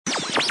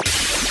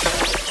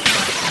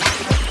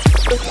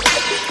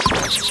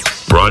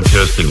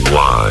Broadcasting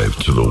live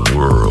to the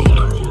world.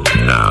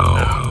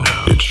 Now,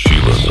 it's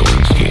Sheila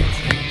Zielinski.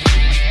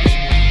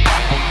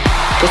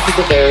 This is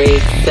a very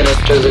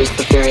sinister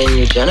Luciferian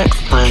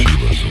eugenics plan.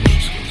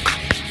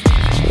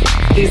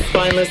 These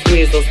spineless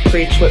weasels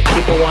preach what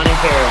people want to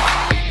hear.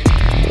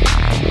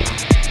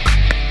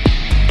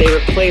 They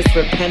replace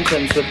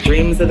repentance with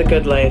dreams of the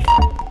good life.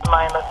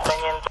 Mindless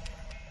minions.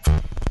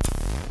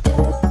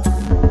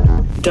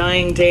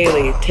 Dying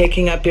daily,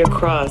 taking up your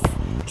cross,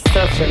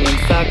 suffering and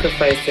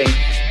sacrificing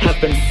have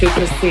been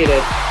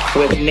superseded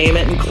with name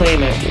it and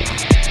claim it.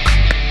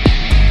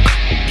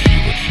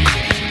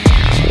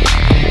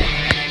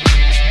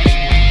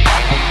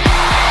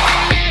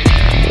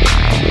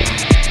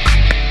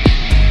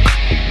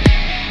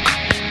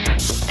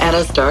 And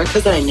as dark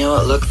as I know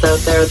it looks out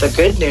there, the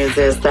good news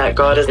is that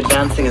God is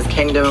advancing his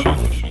kingdom.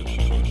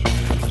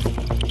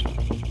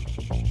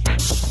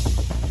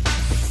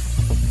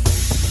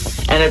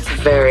 And it's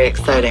very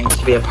exciting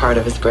to be a part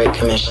of his great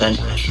commission.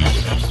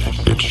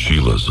 It's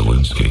Sheila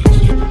Zielinski.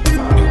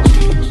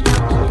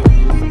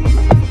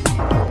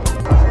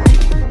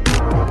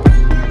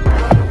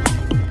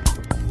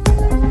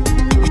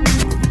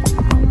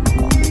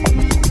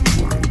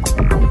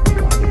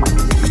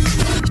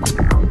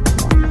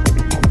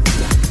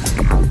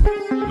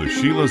 The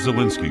Sheila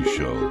Zielinski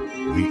Show,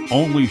 the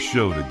only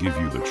show to give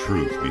you the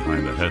truth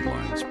behind the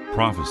headlines,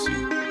 prophecy,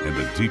 and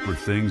the deeper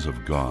things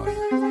of God.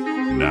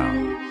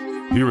 Now,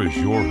 here is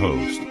your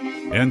host,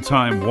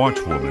 end-time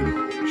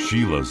watchwoman,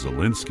 Sheila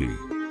Zielinski.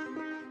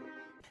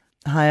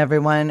 Hi,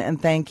 everyone,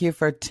 and thank you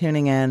for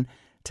tuning in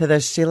to the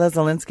Sheila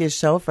Zielinski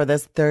Show for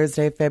this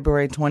Thursday,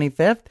 February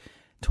 25th,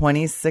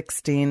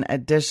 2016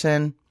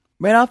 edition.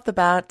 Right off the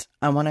bat,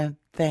 I want to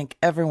thank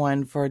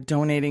everyone for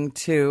donating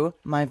to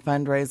my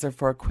fundraiser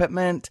for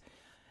equipment.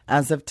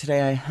 As of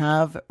today, I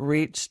have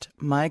reached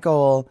my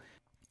goal.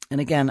 And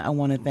again, I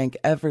want to thank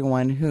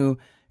everyone who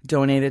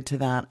donated to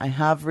that. I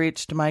have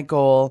reached my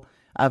goal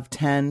of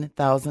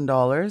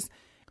 $10,000.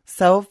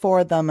 So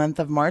for the month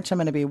of March, I'm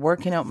going to be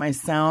working out my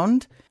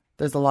sound.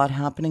 There's a lot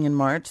happening in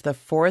March. The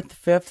 4th,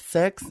 5th,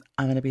 6th,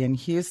 I'm going to be in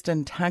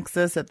Houston,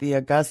 Texas at the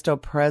Augusto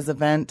Perez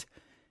event.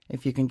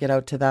 If you can get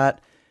out to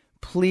that,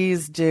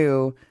 please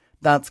do.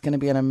 That's going to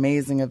be an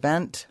amazing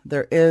event.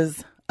 There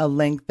is a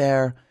link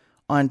there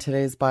on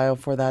today's bio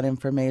for that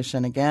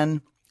information.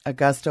 Again,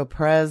 Augusto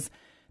Perez,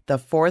 the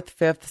 4th,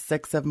 5th,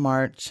 6th of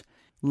March.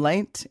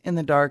 Light in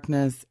the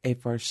Darkness, a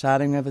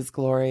foreshadowing of his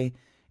glory.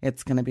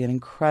 It's going to be an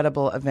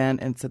incredible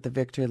event. It's at the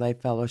Victory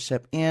Life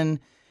Fellowship in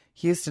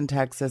Houston,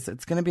 Texas.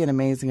 It's going to be an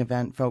amazing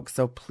event, folks.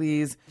 So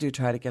please do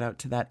try to get out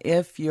to that.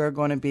 If you're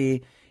going to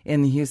be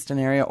in the Houston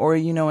area or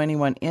you know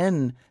anyone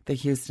in the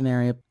Houston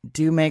area,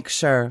 do make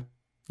sure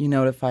you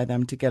notify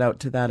them to get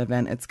out to that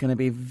event. It's going to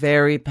be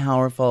very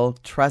powerful.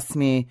 Trust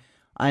me.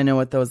 I know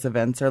what those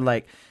events are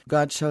like.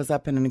 God shows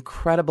up in an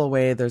incredible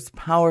way. There's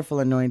powerful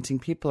anointing.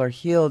 People are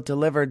healed,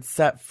 delivered,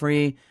 set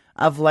free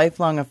of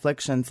lifelong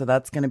affliction. So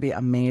that's going to be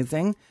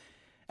amazing.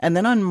 And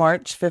then on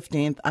March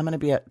 15th, I'm going to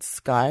be at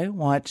Sky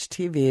Watch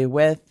TV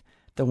with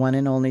the one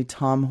and only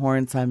Tom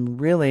Horn. So I'm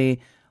really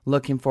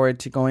looking forward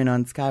to going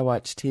on Sky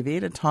Watch TV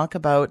to talk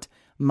about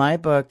my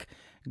book,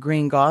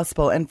 Green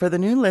Gospel. And for the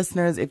new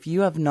listeners, if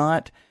you have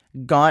not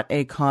got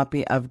a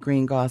copy of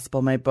Green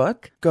Gospel, my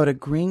book, go to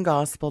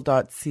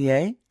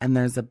greengospel.ca and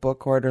there's a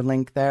book order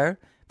link there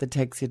that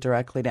takes you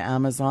directly to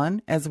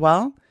Amazon as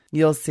well.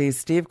 You'll see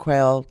Steve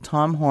Quayle,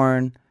 Tom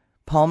Horn,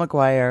 Paul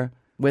McGuire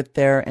with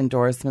their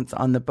endorsements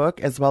on the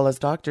book, as well as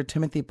Dr.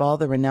 Timothy Ball,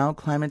 the renowned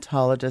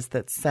climatologist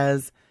that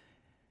says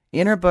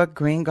in her book,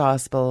 Green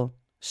Gospel,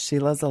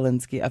 Sheila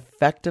Zielinski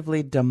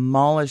effectively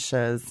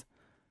demolishes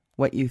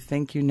what you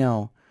think you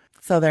know.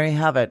 So there you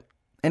have it.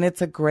 And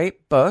it's a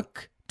great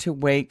book to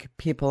wake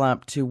people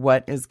up to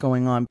what is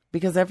going on,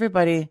 because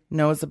everybody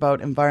knows about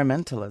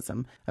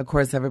environmentalism. Of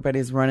course,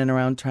 everybody's running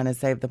around trying to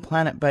save the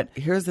planet. But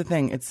here's the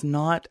thing. It's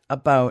not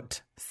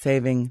about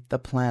saving the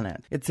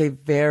planet. It's a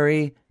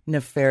very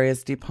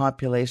nefarious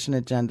depopulation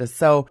agenda.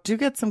 So do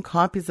get some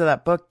copies of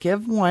that book.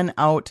 Give one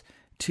out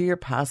to your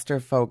pastor,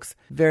 folks.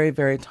 Very,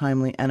 very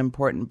timely and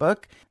important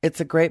book. It's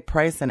a great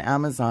price on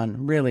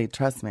Amazon. Really,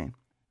 trust me.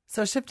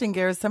 So shifting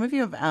gears, some of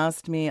you have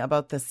asked me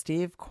about the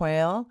Steve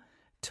Quayle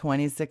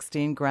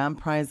 2016 Grand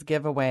Prize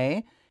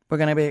giveaway. We're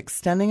going to be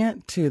extending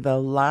it to the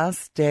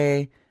last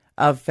day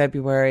of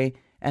February,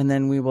 and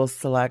then we will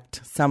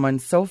select someone.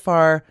 So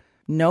far,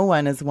 no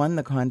one has won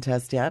the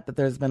contest yet, but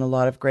there's been a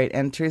lot of great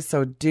entries,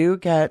 so do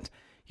get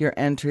your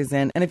entries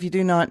in. And if you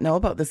do not know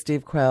about the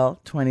Steve Quayle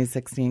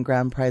 2016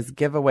 Grand Prize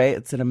giveaway,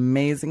 it's an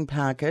amazing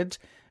package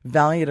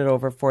valued at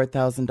over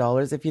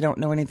 $4,000. If you don't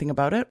know anything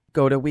about it,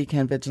 go to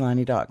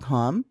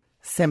weekendvigilante.com.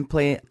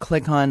 Simply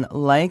click on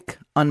like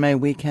on my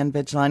Weekend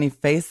Vigilante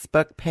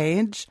Facebook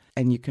page,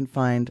 and you can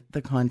find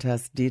the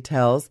contest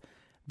details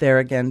there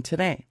again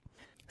today.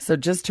 So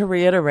just to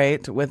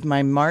reiterate, with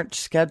my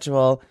March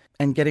schedule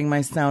and getting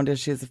my sound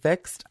issues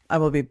fixed, I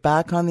will be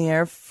back on the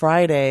air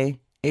Friday,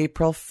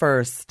 April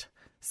 1st.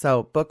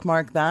 So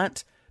bookmark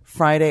that,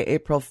 Friday,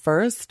 April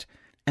 1st.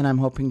 and I'm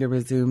hoping to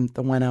resume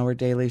the 1 hour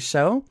daily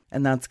show,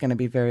 and that's going to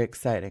be very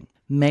exciting.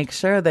 Make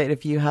sure that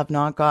if you have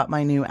not got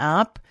my new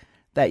app,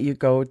 that you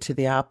go to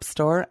the App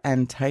Store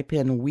and type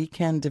in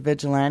Weekend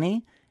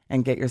Vigilante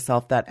and get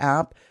yourself that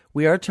app.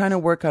 We are trying to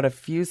work out a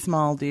few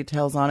small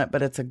details on it,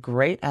 but it's a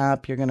great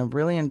app. You're going to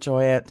really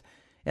enjoy it.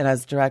 It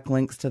has direct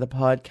links to the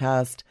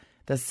podcast,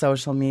 the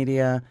social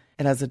media.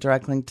 It has a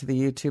direct link to the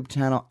YouTube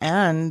channel,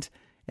 and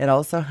it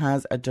also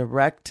has a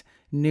direct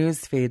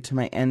news feed to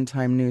my End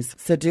Time News.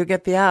 So do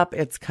get the app.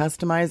 It's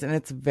customized and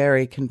it's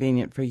very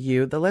convenient for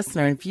you, the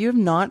listener. And if you have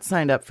not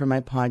signed up for my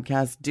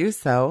podcast, do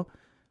so.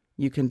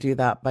 You can do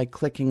that by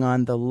clicking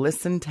on the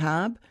Listen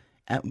tab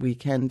at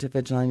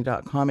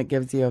weekendvigilante.com. It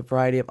gives you a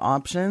variety of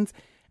options,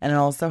 and it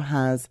also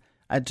has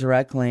a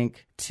direct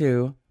link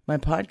to my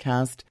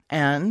podcast.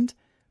 And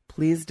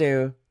please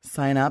do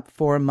sign up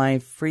for my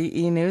free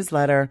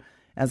e-newsletter,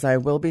 as I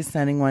will be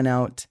sending one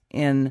out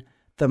in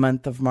the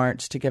month of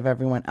March to give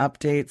everyone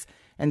updates.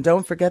 And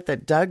don't forget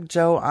that Doug,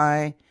 Joe,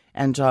 I,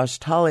 and Josh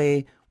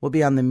Tully will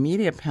be on the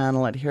media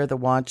panel at Hear the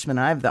Watchman.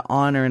 I have the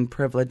honor and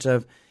privilege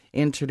of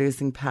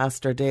introducing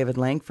Pastor David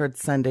Langford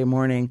Sunday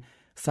morning,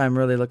 so I'm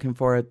really looking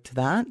forward to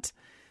that.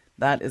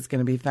 That is going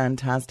to be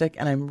fantastic,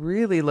 and I'm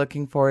really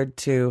looking forward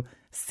to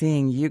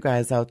seeing you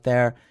guys out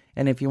there.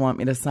 And if you want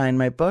me to sign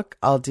my book,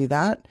 I'll do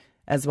that,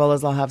 as well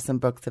as I'll have some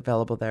books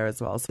available there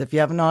as well. So if you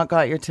have not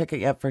got your ticket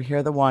yet for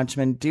Hear the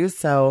Watchman, do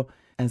so,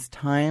 as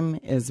time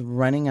is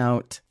running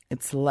out.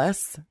 It's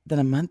less than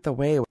a month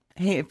away.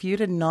 Hey, if you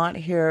did not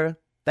hear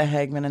the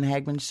Hagman and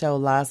Hagman show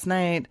last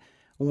night,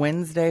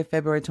 Wednesday,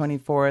 February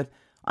 24th,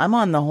 I'm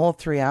on the whole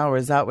 3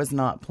 hours. That was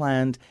not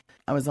planned.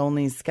 I was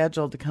only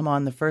scheduled to come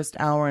on the first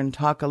hour and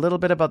talk a little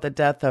bit about the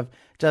death of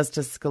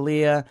Justice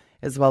Scalia,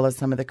 as well as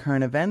some of the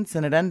current events,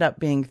 and it ended up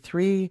being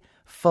 3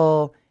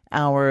 full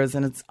hours,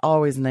 and it's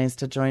always nice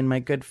to join my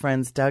good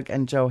friends Doug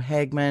and Joe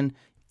Hagman.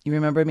 You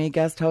remember me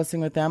guest hosting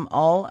with them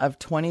all of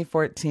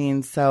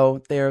 2014,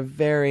 so they're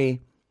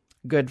very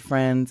good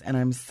friends, and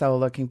I'm so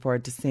looking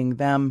forward to seeing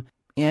them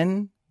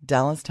in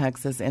Dallas,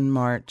 Texas in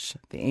March,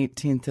 the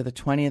 18th to the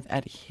 20th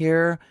at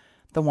Hear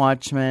the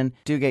Watchman.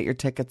 Do get your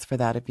tickets for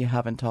that if you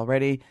haven't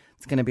already.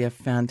 It's going to be a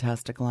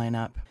fantastic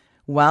lineup.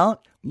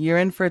 Well, you're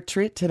in for a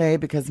treat today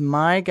because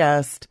my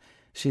guest,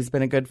 she's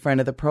been a good friend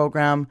of the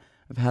program.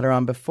 I've had her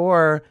on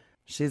before.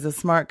 She's a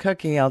smart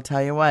cookie, I'll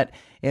tell you what.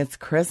 It's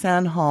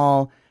KrisAnne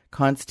Hall,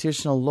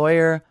 constitutional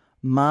lawyer,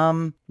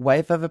 mom,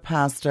 wife of a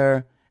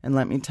pastor. And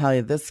let me tell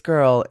you, this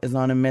girl is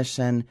on a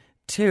mission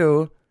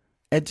to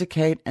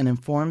educate and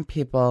inform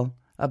people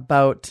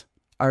about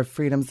our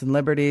freedoms and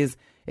liberties.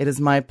 It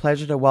is my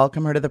pleasure to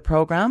welcome her to the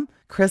program.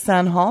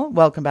 KrisAnne Hall,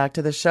 welcome back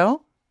to the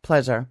show.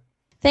 Pleasure.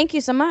 Thank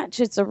you so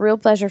much. It's a real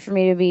pleasure for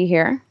me to be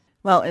here.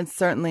 Well, it's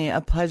certainly a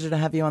pleasure to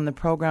have you on the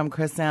program,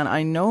 KrisAnne.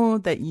 I know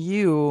that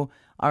you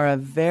are a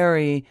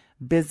very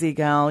busy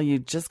gal. You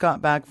just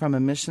got back from a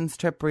missions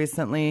trip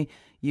recently.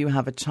 You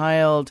have a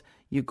child.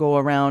 You go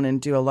around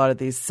and do a lot of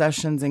these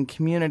sessions in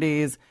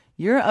communities.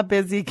 You're a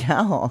busy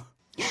gal.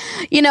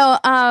 You know,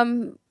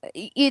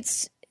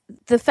 it's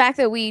the fact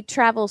that we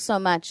travel so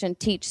much and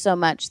teach so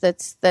much.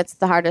 That's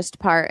the hardest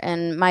part.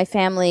 And my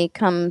family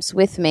comes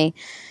with me.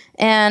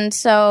 And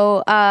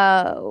so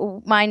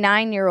my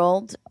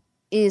 9-year-old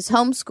is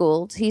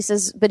homeschooled. He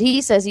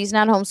says he's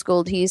not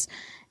homeschooled. He's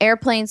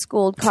airplane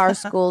schooled, car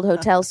schooled,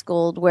 hotel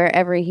schooled,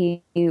 wherever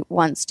he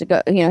wants to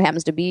go,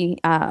 happens to be.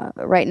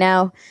 Right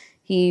now,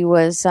 he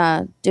was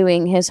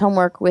doing his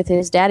homework with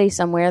his daddy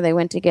somewhere. They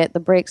went to get the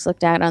brakes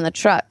looked at on the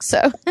truck.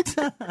 So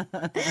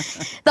the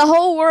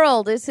whole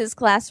world is his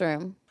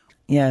classroom.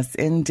 Yes,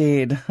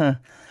 indeed.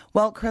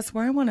 Well, Kris,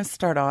 where I want to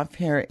start off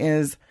here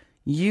is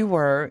you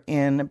were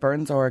in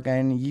Burns,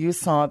 Oregon. You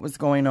saw what was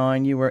going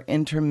on. You were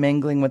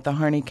intermingling with the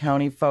Harney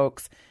County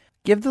folks.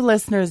 Give the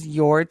listeners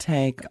your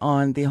take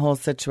on the whole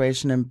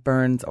situation in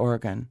Burns,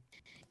 Oregon.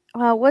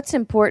 What's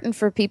important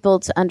for people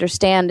to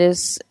understand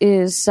is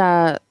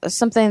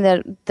something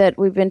that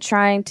we've been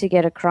trying to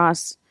get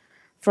across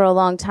for a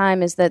long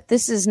time, is that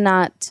this is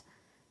not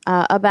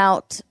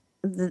about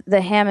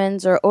the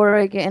Hammonds or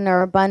Oregon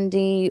or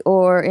Bundy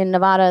or in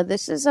Nevada.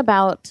 This is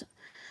about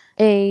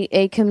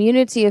a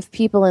community of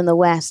people in the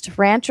West,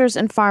 ranchers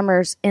and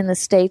farmers in the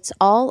states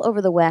all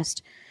over the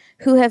West,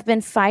 who have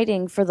been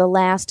fighting for the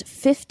last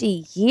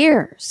 50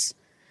 years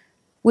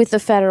with the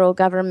federal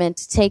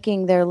government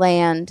taking their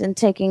land and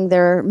taking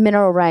their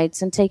mineral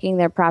rights and taking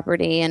their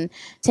property and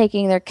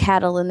taking their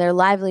cattle and their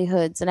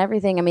livelihoods and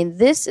everything. I mean,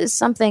 this is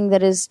something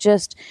that is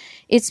just,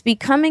 it's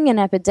becoming an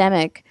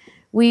epidemic.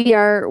 We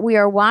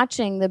are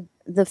watching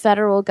the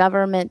federal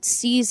government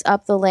seize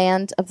up the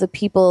land of the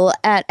people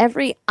at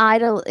every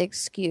idle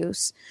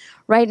excuse.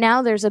 Right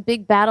now, there's a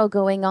big battle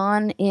going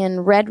on in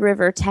Red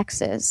River,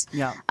 Texas.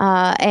 Yeah.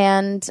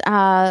 And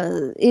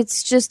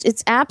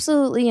it's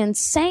absolutely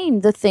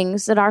insane, the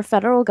things that our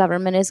federal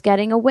government is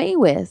getting away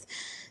with.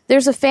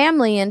 There's a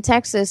family in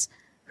Texas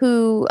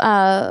who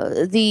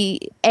the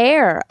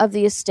heir of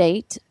the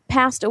estate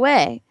passed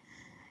away.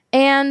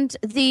 And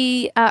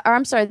the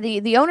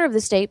owner of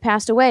the state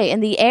passed away,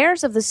 and the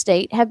heirs of the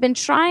state have been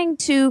trying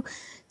to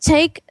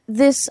take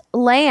this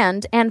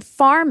land and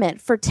farm it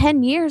for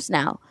 10 years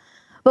now.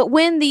 But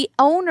when the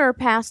owner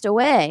passed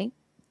away,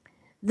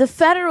 the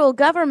federal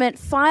government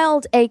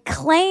filed a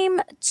claim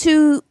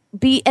to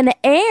be an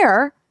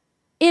heir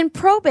in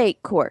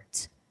probate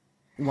court.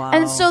 Wow.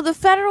 And so the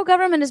federal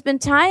government has been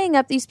tying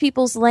up these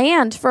people's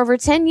land for over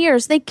 10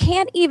 years. They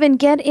can't even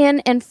get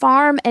in and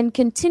farm and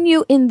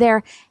continue in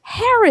their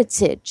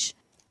heritage.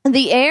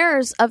 The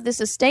heirs of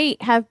this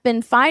estate have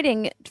been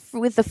fighting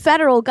with the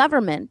federal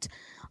government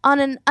on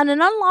an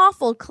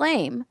unlawful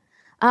claim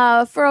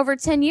for over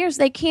 10 years.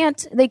 They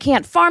can't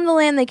farm the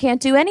land. They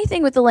can't do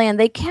anything with the land.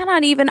 They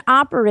cannot even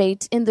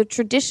operate in the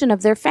tradition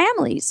of their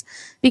families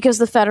because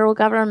the federal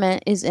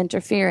government is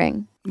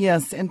interfering.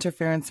 Yes,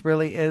 interference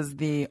really is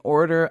the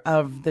order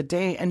of the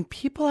day. And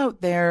people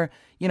out there,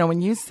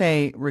 when you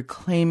say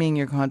reclaiming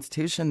your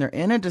Constitution, they're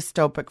in a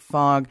dystopic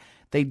fog.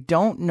 They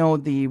don't know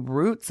the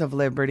roots of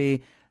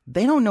liberty.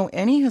 They don't know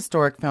any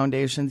historic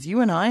foundations.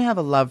 You and I have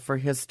a love for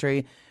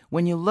history.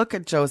 When you look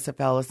at Joseph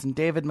Ellis and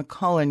David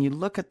McCullough, you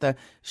look at the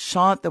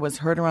shot that was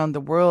heard around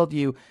the world,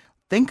 you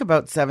think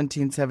about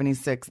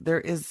 1776.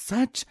 There is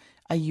such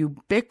a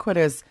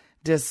ubiquitous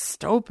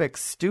dystopic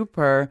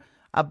stupor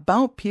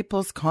about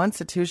people's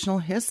constitutional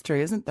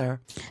history, isn't there?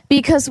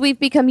 Because we've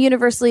become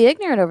universally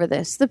ignorant over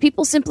this. The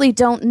people simply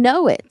don't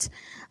know it.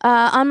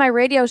 On my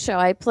radio show,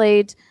 I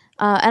played,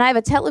 and I have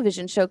a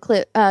television show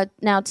clip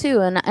now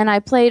too, and I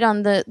played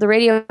on the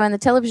radio and the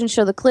television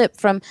show the clip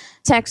from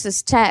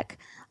Texas Tech,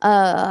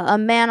 a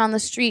man on the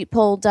street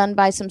poll done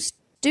by some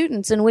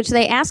students in which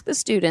they asked the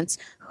students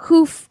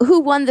who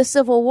won the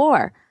Civil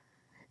War.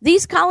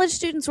 These college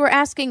students were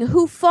asking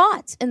who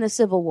fought in the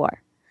Civil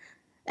War,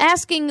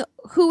 asking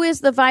who is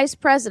the vice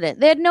president.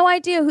 They had no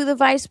idea who the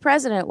vice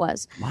president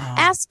was. Wow.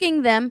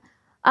 Asking them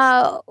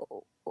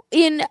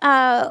in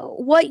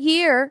what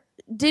year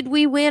did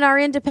we win our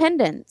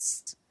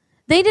independence.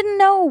 They didn't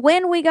know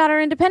when we got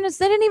our independence.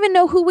 They didn't even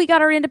know who we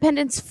got our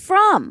independence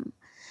from.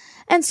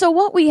 And so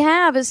what we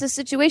have is a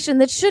situation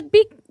that should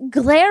be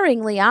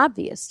glaringly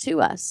obvious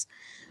to us.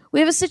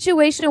 We have a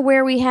situation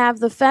where we have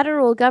the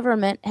federal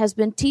government has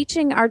been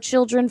teaching our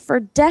children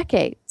for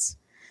decades.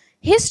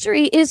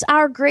 History is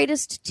our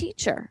greatest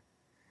teacher.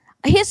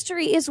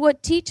 History is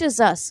what teaches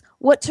us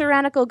what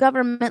tyrannical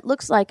government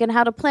looks like and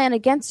how to plan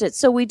against it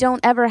so we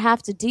don't ever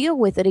have to deal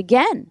with it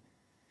again.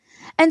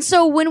 And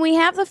so when we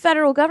have the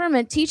federal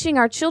government teaching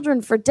our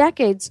children for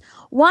decades,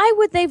 why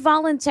would they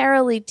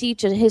voluntarily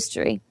teach a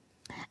history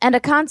and a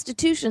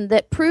constitution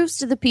that proves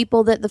to the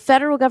people that the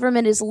federal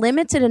government is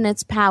limited in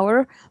its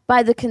power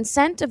by the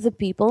consent of the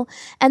people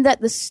and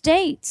that the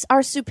states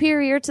are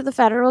superior to the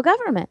federal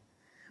government?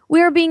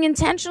 We are being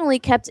intentionally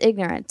kept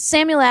ignorant.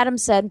 Samuel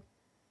Adams said,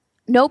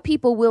 "No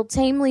people will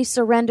tamely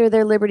surrender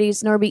their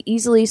liberties nor be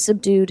easily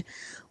subdued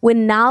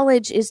when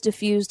knowledge is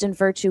diffused and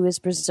virtue is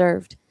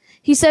preserved."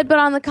 He said, but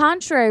on the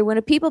contrary, when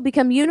a people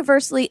become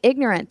universally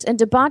ignorant and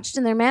debauched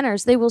in their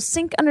manners, they will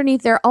sink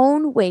underneath their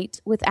own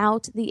weight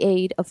without the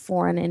aid of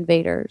foreign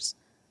invaders.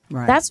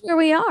 Right. That's where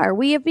we are.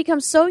 We have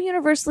become so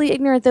universally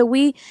ignorant that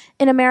we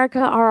in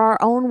America are our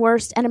own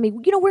worst enemy.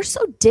 We're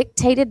so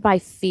dictated by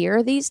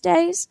fear these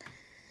days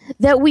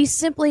that we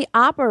simply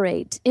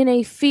operate in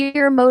a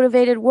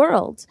fear-motivated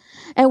world.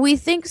 And we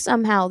think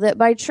somehow that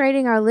by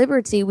trading our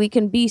liberty, we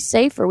can be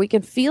safer, we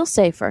can feel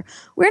safer.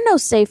 We're no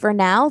safer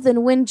now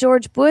than when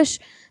George Bush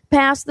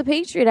passed the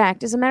Patriot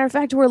Act. As a matter of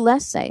fact, we're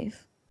less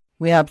safe.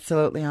 We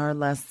absolutely are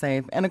less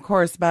safe. And of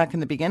course, back in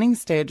the beginning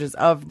stages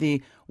of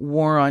the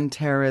war on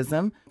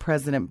terrorism,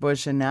 President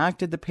Bush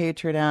enacted the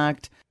Patriot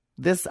Act.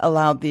 This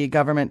allowed the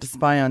government to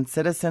spy on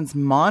citizens,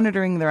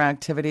 monitoring their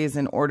activities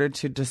in order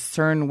to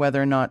discern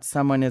whether or not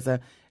someone is a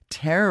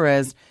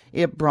terrorist.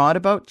 It brought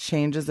about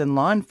changes in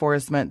law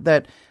enforcement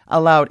that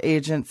allowed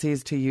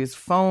agencies to use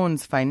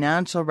phones,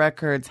 financial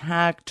records,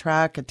 hack,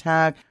 track,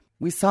 attack.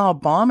 We saw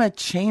Obama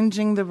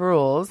changing the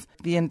rules,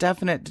 the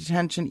indefinite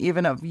detention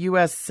even of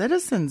U.S.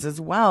 citizens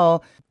as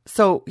well.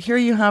 So here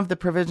you have the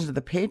provisions of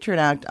the Patriot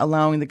Act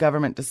allowing the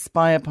government to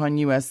spy upon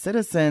U.S.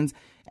 citizens,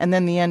 and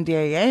then the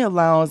NDAA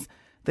allows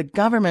the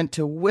government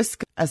to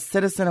whisk a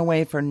citizen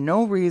away for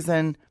no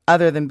reason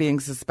other than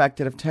being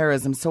suspected of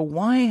terrorism. So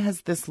why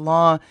has this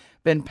law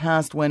been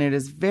passed when it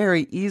is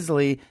very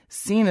easily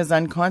seen as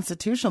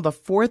unconstitutional? The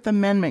Fourth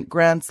Amendment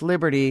grants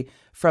liberty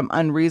from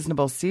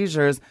unreasonable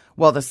seizures,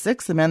 while the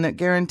Sixth Amendment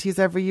guarantees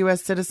every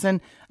U.S.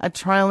 citizen a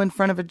trial in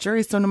front of a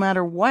jury. So no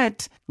matter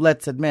what,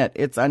 let's admit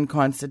it's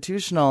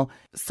unconstitutional.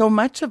 So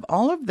much of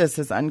all of this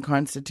is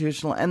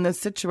unconstitutional, and the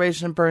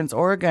situation in Burns,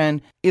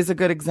 Oregon is a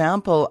good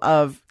example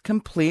of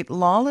complete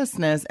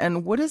lawlessness.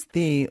 And what is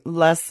the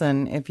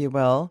lesson, if you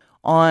will,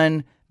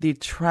 on the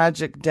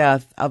tragic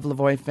death of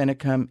Lavoy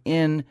Finicum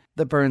in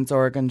the Burns,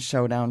 Oregon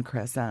showdown,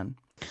 KrisAnne?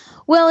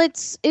 Well,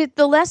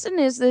 the lesson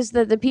is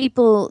that the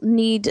people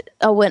need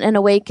an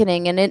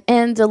awakening,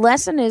 and the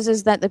lesson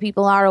is that the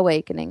people are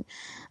awakening.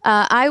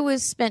 I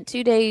spent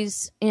 2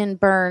 days in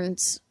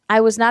Burns. I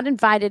was not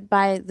invited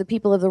by the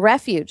people of the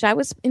refuge. I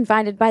was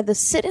invited by the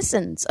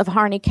citizens of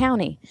Harney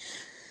County,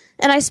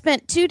 and I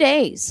spent 2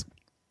 days.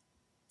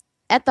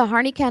 at the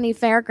Harney County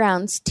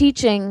Fairgrounds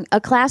teaching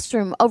a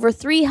classroom, over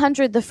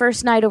 300 the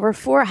first night, over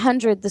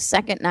 400 the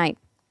second night,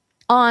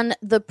 on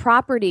the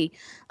property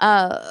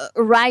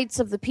rights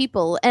of the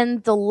people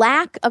and the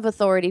lack of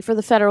authority for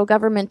the federal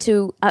government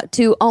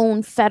to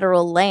own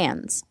federal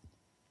lands.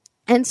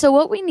 And so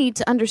what we need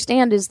to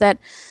understand is that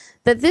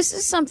this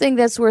is something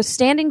that's worth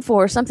standing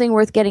for, something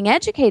worth getting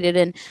educated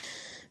in.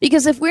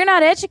 Because if we're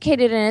not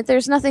educated in it,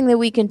 there's nothing that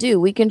we can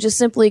do. We can just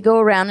simply go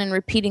around and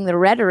repeating the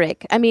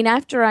rhetoric. I mean,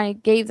 after I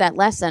gave that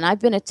lesson, I've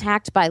been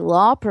attacked by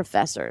law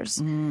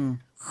professors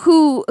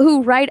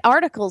who write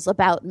articles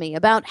about me,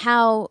 about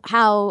how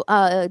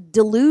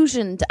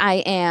delusioned I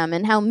am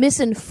and how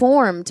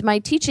misinformed my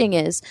teaching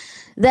is,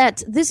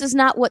 that this is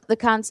not what the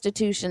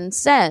Constitution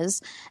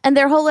says. And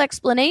their whole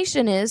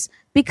explanation is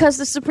because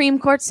the Supreme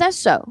Court says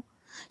so.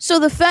 So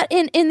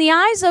in the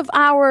eyes of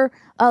our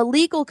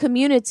legal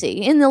community,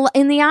 in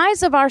the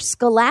eyes of our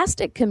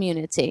scholastic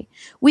community,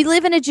 we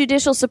live in a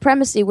judicial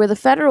supremacy where the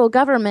federal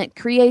government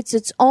creates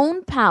its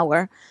own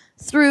power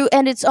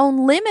and its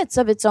own limits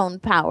of its own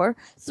power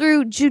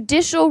through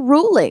judicial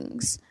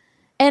rulings.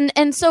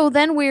 And so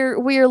then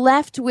we're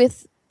left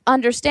with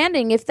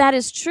understanding, if that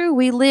is true,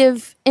 we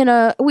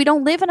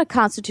don't live in a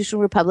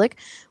constitutional republic.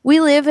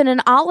 We live in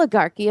an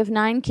oligarchy of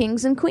 9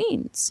 kings and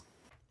queens.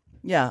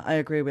 Yeah, I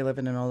agree. We live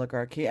in an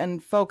oligarchy.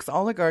 And folks,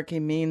 oligarchy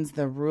means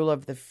the rule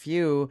of the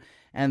few.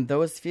 And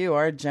those few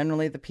are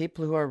generally the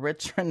people who are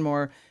richer and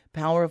more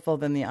powerful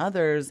than the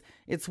others.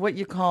 It's what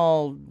you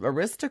call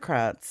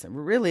aristocrats.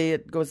 Really,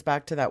 it goes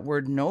back to that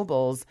word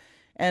nobles.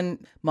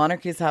 And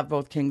monarchies have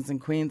both kings and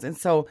queens. And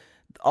so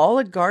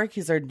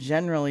oligarchies are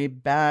generally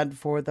bad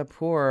for the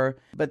poor,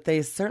 but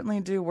they certainly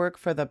do work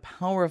for the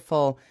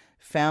powerful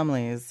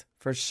families.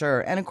 For sure.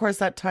 And of course,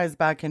 that ties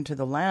back into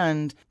the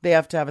land. They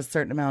have to have a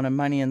certain amount of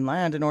money in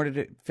land in order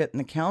to fit in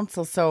the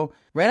council. So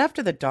right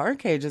after the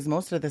Dark Ages,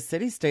 most of the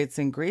city-states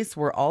in Greece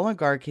were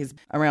oligarchies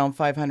around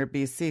 500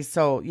 BC.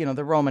 So,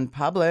 the Roman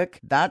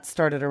public, that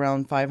started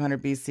around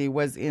 500 BC,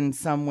 was in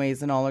some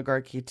ways an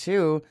oligarchy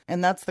too.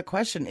 And that's the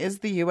question. Is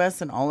the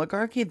U.S. an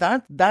oligarchy?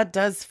 That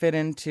does fit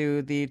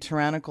into the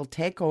tyrannical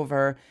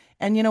takeover.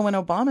 And, when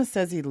Obama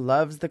says he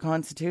loves the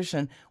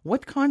Constitution,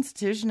 what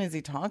Constitution is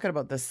he talking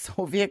about? The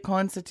Soviet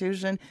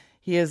Constitution?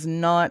 He is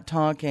not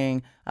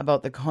talking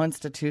about the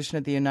Constitution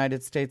of the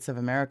United States of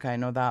America. I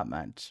know that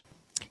much.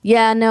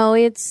 Yeah, no,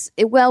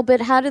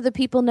 but how do the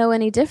people know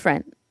any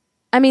different?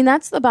 I mean,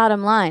 that's the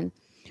bottom line.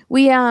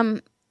 We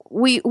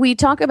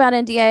talk about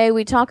NDA,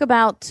 we talk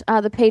about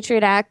the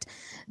Patriot Act,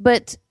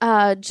 but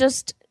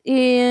just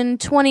in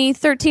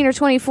 2013 or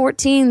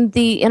 2014,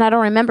 and I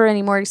don't remember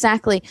anymore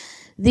exactly,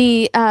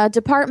 the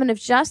Department of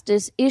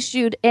Justice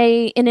issued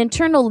an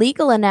internal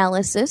legal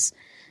analysis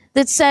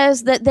that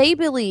says that they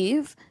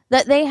believe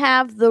that they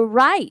have the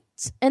right,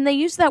 and they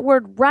use that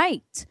word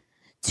right,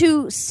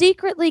 to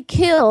secretly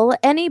kill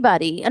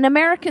anybody, an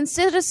American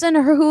citizen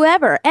or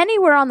whoever,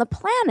 anywhere on the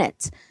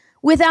planet,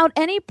 without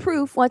any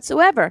proof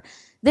whatsoever.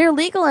 Their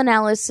legal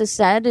analysis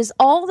said is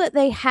all that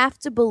they have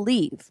to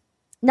believe,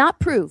 not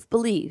prove,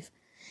 believe,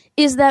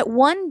 is that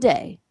one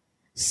day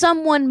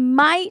someone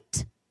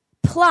might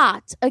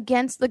plot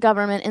against the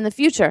government in the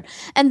future.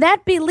 And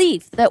that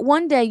belief that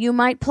one day you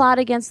might plot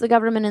against the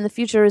government in the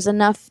future is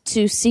enough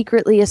to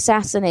secretly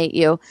assassinate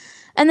you.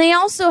 And they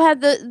also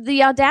had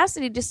the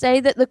audacity to say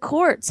that the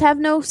courts have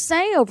no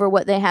say over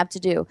what they have to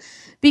do,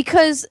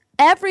 because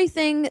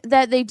everything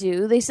that they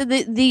do, they said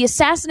that the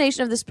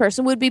assassination of this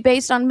person would be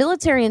based on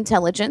military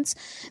intelligence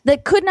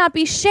that could not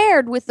be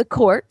shared with the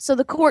court, so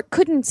the court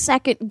couldn't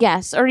second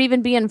guess or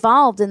even be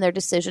involved in their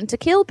decision to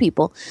kill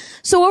people.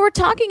 So what we're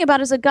talking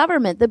about is a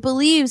government that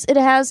believes it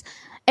has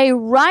a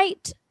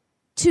right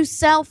to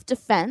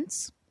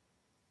self-defense,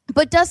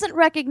 but doesn't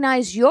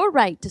recognize your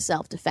right to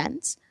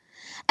self-defense,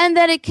 and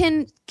that it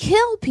can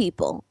kill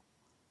people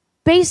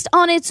based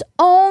on its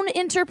own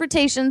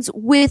interpretations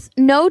with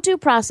no due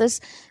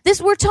process.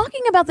 We're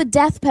talking about the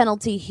death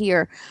penalty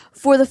here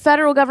for the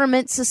federal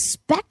government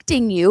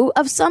suspecting you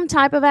of some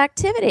type of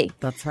activity.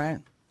 That's right.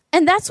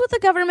 And that's what the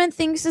government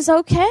thinks is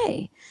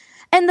okay.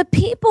 And the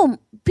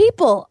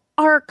people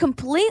are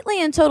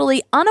completely and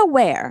totally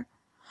unaware.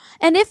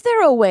 And if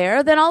they're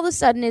aware, then all of a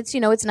sudden it's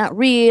not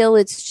real.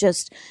 It's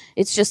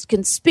just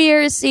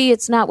conspiracy.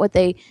 It's not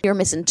you're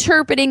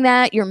misinterpreting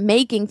that. You're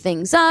making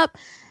things up.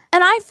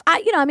 And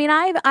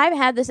I've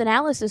had this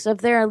analysis of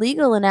their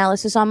legal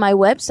analysis on my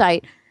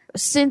website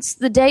since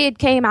the day it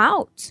came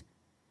out.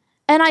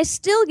 And I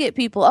still get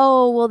people,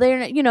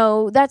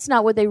 that's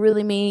not what they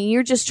really mean.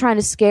 You're just trying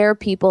to scare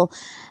people.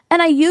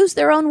 And I use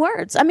their own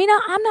words. I mean,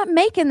 I'm not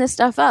making this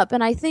stuff up.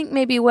 And I think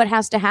maybe what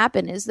has to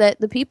happen is that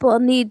the people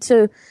need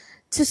to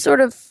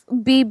sort of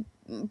be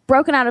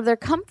broken out of their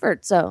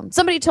comfort zone.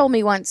 Somebody told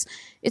me once,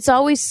 it's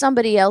always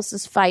somebody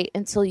else's fight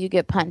until you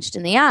get punched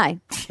in the eye.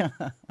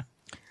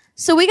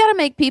 So we got to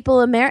make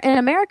people in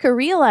America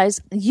realize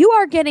you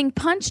are getting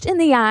punched in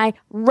the eye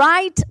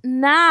right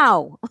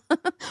now.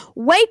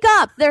 Wake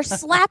up. They're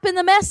slapping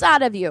the mess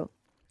out of you.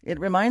 It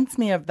reminds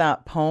me of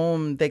that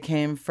poem, They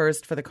Came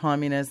First for the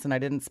Communists, and I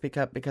didn't speak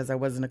up because I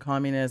wasn't a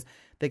communist.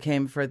 They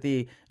came for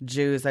the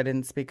Jews. I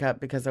didn't speak up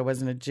because I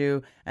wasn't a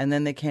Jew. And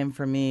then they came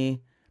for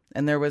me,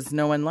 and there was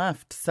no one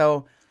left.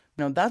 So,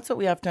 that's what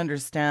we have to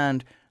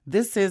understand.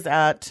 This is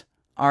at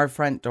our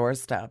front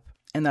doorstep,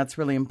 and that's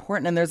really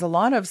important. And there's a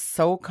lot of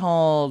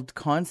so-called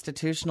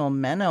constitutional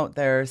men out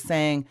there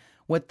saying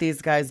what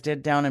these guys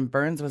did down in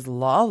Burns was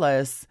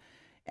lawless,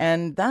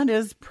 and that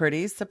is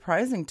pretty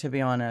surprising, to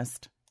be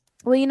honest.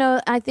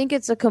 Well, I think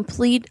it's a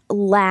complete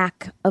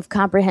lack of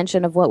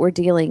comprehension of what we're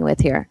dealing with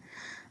here.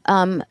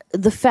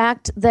 The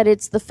fact that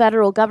it's the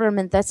federal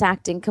government that's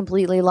acting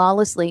completely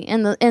lawlessly,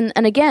 and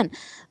again,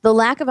 the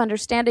lack of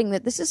understanding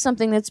that this is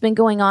something that's been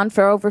going on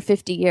for over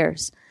 50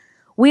 years.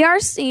 We are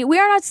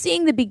not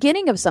seeing the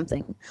beginning of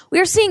something. We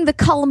are seeing the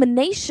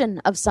culmination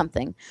of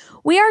something.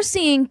 We are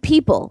seeing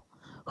people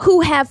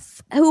who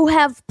have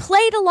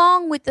played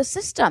along with the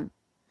system.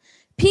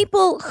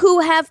 People who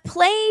have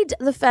played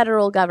the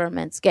federal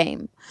government's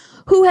game,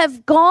 who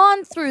have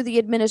gone through the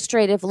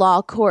administrative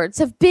law courts,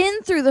 have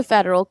been through the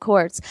federal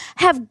courts,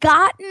 have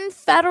gotten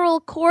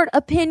federal court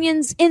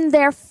opinions in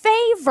their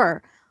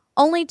favor,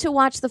 only to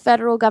watch the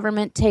federal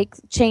government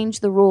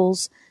change the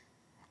rules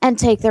and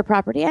take their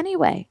property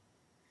anyway.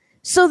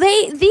 So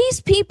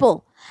these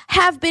people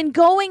have been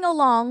going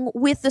along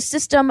with the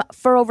system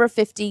for over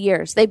 50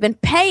 years. They've been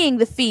paying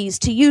the fees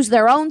to use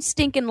their own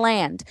stinking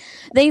land.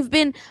 They've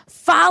been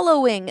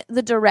following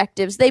the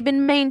directives. They've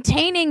been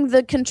maintaining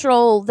the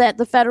control that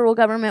the federal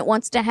government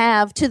wants to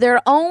have to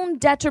their own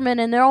detriment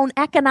and their own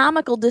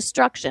economical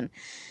destruction.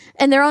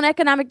 And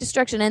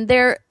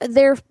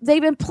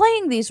they've been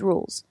playing these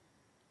rules,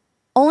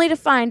 only to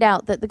find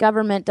out that the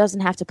government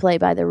doesn't have to play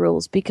by the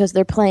rules because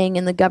they're playing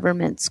in the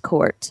government's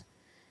court.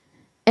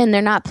 And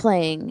they're not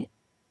playing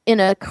in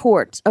a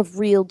court of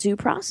real due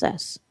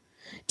process.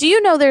 Do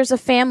you know there's a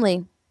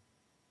family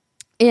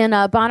in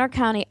Bonner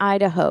County,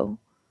 Idaho,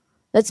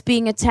 that was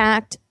being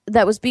attacked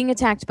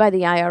by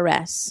the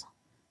IRS?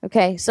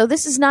 Okay, so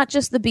this is not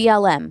just the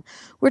BLM.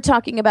 We're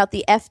talking about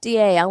the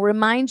FDA. I'll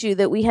remind you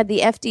that we had the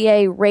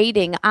FDA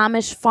raiding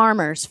Amish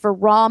farmers for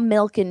raw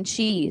milk and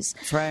cheese.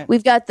 That's right.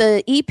 We've got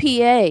the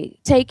EPA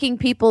taking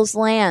people's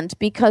land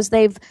because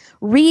they've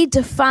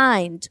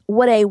redefined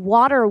what a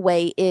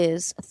waterway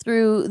is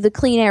through the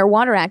Clean Air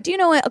Water Act. Do you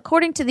know,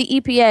 according to the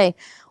EPA,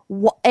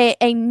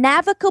 a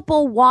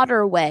navigable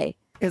waterway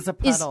is a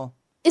puddle.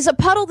 Is a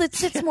puddle that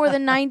sits more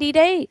than 90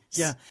 days.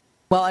 Yeah.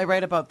 Well, I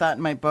write about that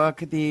in my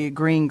book, The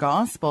Green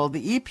Gospel.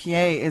 The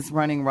EPA is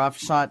running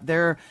roughshod.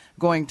 They're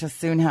going to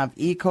soon have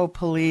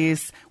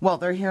eco-police. Well,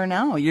 they're here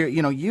now.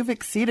 You've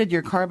exceeded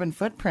your carbon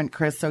footprint,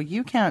 Kris, so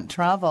you can't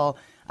travel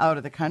out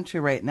of the country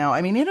right now.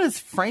 I mean, it is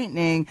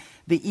frightening.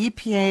 The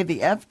EPA, the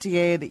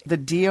FDA, the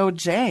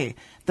DOJ,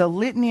 the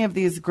litany of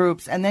these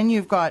groups. And then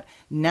you've got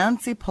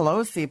Nancy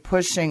Pelosi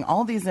pushing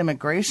all these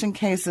immigration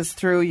cases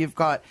through. You've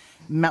got,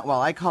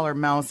 well, I call her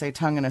Mouse, a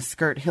tongue in a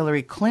skirt,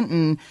 Hillary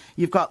Clinton.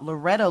 You've got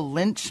Loretta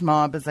Lynch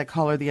Mob, as I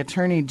call her, the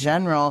Attorney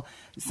General,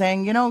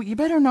 saying, you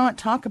better not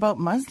talk about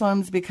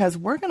Muslims because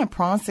we're going to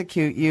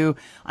prosecute you.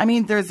 I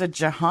mean, there's a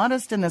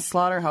jihadist in the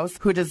slaughterhouse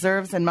who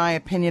deserves, in my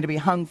opinion, to be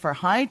hung for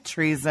high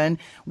treason.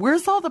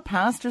 Where's all the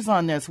pastors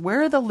on this?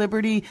 Where are the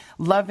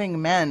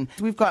liberty-loving men?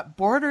 We've got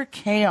border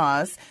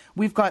chaos.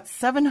 We've got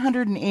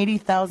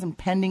 780,000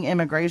 pending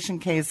immigration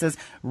cases,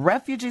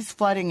 refugees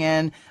flooding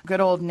in.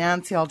 Good old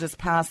Nancy, I'll just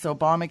pass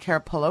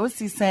Obamacare.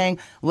 Pelosi saying,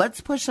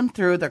 let's push them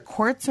through. The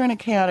courts are in a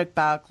chaotic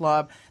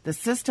backlog. The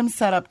system's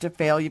set up to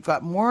fail. You've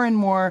got more and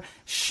more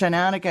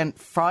shenanigan,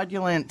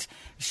 fraudulent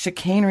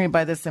chicanery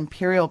by this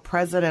imperial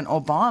President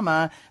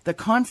Obama. The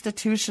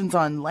Constitution's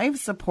on life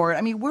support.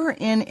 I mean, we're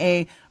in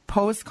a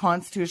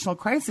post-constitutional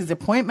crisis.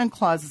 Appointment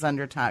clause is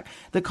under attack.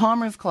 The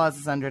Commerce Clause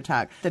is under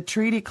attack. The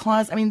Treaty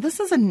Clause. I mean, this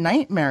is a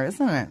nightmare,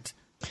 isn't it?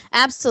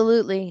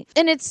 Absolutely.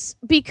 And it's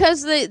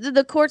because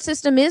the court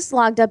system is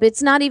locked up.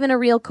 It's not even a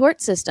real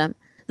court system.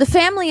 The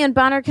family in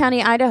Bonner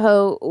County,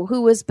 Idaho,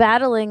 who was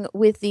battling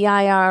with the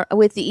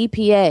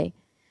EPA,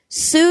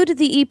 sued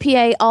the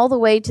EPA all the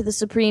way to the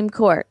Supreme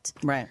Court.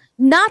 Right.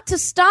 Not to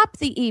stop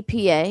the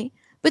EPA,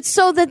 but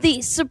so that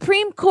the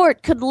Supreme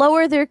Court could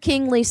lower their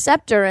kingly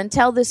scepter and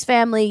tell this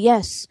family,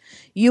 yes,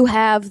 you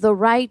have the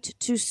right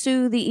to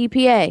sue the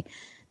EPA.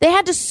 They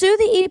had to sue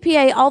the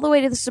EPA all the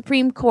way to the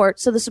Supreme Court,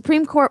 so the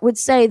Supreme Court would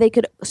say they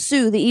could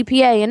sue the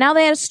EPA, and now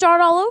they had to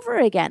start all over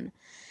again.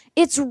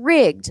 It's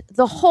rigged.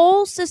 The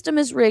whole system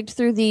is rigged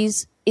through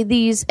these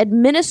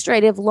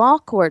administrative law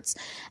courts,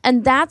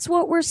 and that's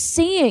what we're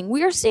seeing.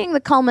 We are seeing the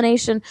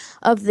culmination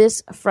of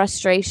this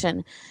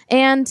frustration.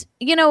 And,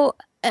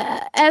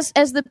 as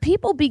the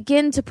people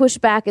begin to push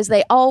back, as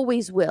they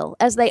always will,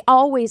 as they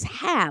always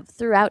have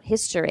throughout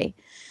history,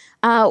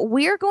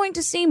 we're going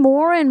to see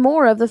more and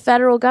more of the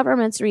federal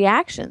government's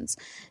reactions.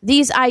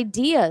 These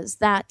ideas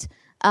that,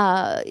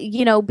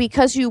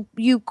 because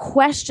you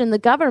question the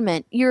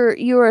government,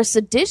 you're a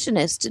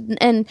seditionist,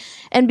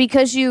 and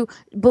because you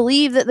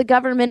believe that the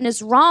government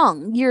is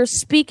wrong, you're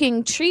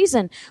speaking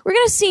treason. We're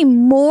going to see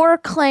more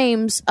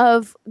claims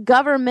of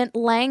government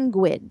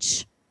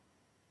language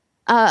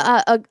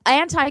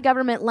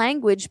anti-government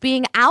language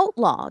being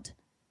outlawed.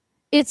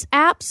 It's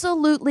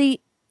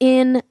absolutely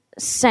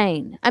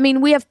insane. I mean,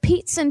 we have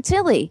Pete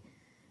Santilli,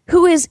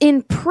 who is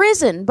in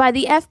prison by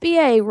the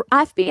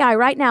FBI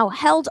right now,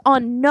 held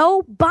on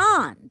no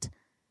bond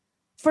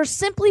for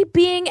simply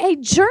being a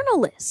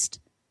journalist.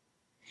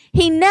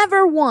 He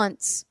never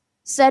once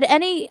said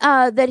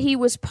that he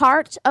was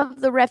part of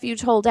the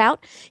refuge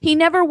holdout. He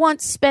never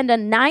once spent a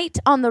night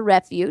on the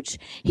refuge.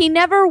 He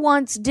never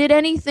once did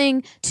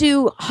anything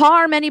to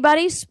harm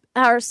anybody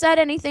or said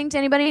anything to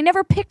anybody. He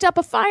never picked up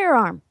a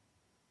firearm.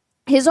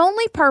 His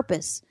only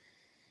purpose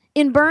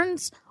in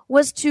Burns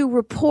was to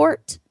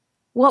report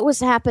what was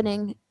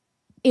happening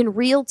in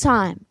real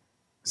time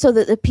so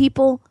that the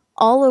people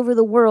all over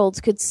the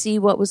world could see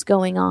what was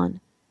going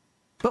on.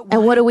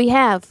 And what do we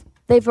have?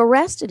 They've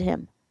arrested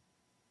him.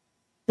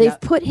 They've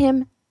put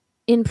him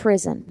in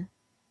prison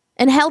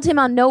and held him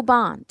on no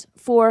bond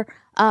for,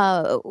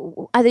 I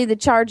think the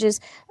charge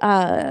is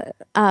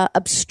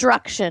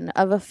obstruction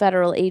of a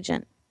federal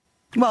agent.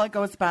 Well, it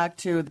goes back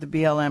to the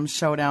BLM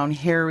showdown.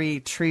 Harry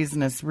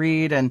Treasonous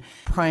Reed, and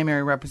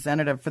primary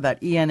representative for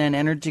that ENN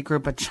Energy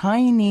Group, a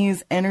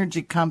Chinese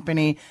energy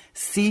company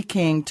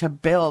seeking to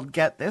build,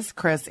 get this,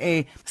 Chris,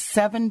 a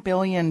 $7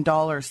 billion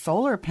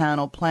solar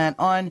panel plant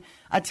on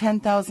a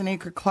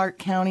 10,000-acre Clark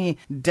County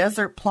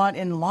desert plot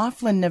in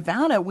Laughlin,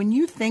 Nevada. When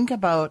you think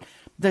about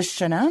the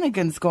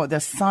shenanigans the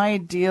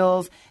side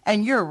deals,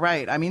 and you're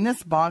right. I mean,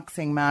 this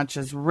boxing match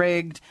is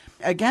rigged.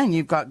 Again,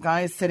 you've got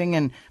guys sitting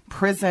in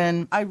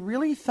prison. I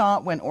really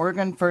thought when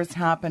Oregon first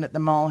happened at the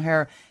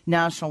Malheur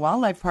National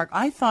Wildlife Park,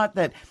 I thought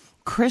that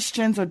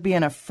Christians would be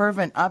in a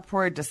fervent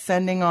uproar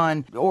descending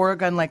on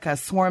Oregon like a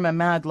swarm of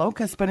mad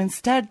locusts. But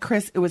instead,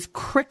 Chris, it was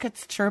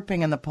crickets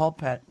chirping in the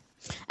pulpit.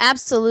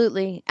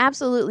 Absolutely.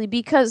 Absolutely.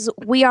 Because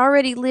we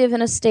already live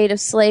in a state of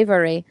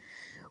slavery.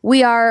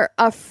 We are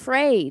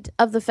afraid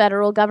of the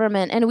federal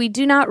government, and we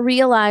do not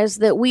realize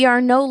that we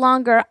are no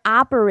longer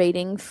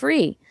operating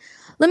free.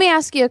 Let me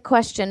ask you a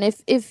question.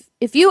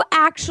 If you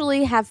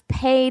actually have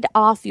paid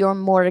off your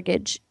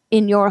mortgage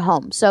in your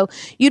home, so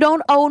you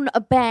don't own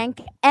a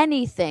bank,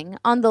 anything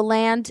on the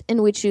land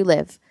in which you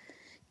live,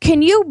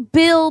 can you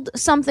build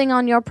something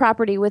on your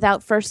property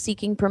without first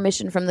seeking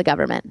permission from the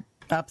government?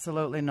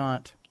 Absolutely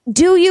not.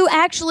 Do you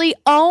actually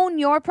own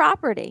your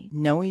property?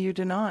 No, you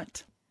do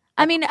not.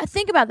 I mean,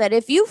 think about that.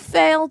 If you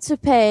fail to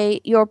pay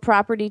your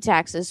property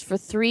taxes for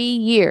 3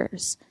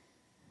 years,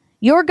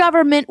 your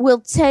government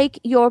will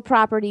take your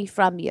property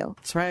from you.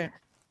 That's right.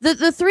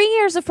 The 3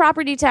 years of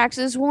property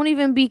taxes won't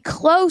even be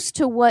close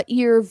to what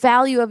your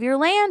value of your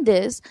land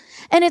is.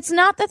 And it's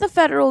not that the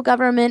federal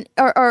government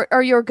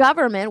or your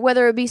government,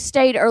 whether it be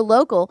state or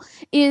local,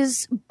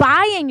 is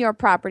buying your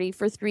property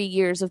for 3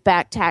 years of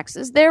back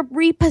taxes. They're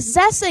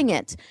repossessing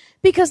it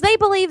because they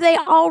believe they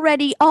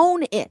already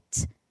own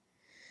it.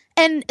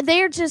 And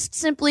they're just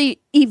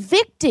simply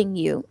evicting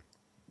you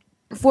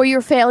for your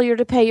failure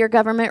to pay your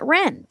government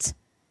rent.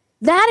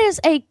 That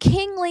is a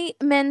kingly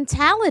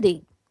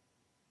mentality.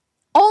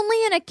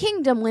 Only in a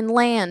kingdom when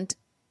land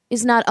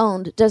is not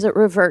owned does it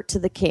revert to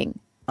the king.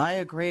 I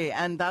agree.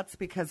 And that's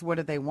because what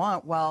do they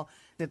want? Well,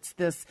 it's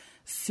this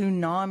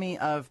tsunami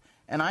of,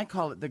 and I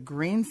call it the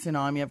green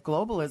tsunami of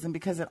globalism,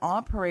 because it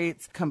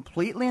operates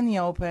completely in the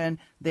open.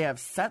 They have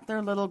set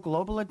their little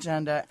global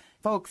agenda.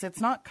 Folks,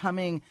 it's not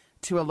coming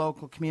to a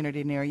local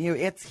community near you.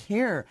 It's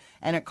here,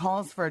 and it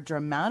calls for a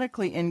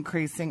dramatically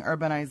increasing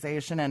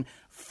urbanization and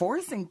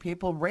forcing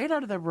people right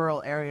out of the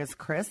rural areas,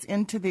 Chris,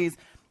 into these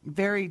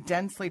very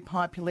densely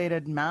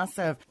populated,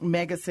 massive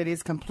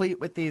megacities, complete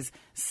with these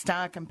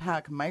stack and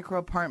pack micro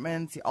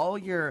apartments, all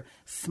your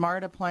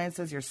smart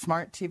appliances, your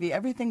smart TV,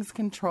 everything's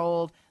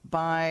controlled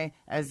by,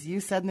 as you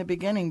said in the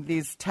beginning,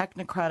 these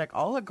technocratic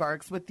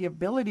oligarchs with the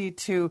ability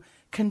to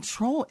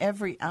control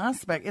every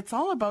aspect. It's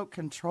all about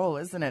control,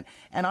 isn't it?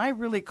 And I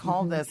really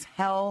call this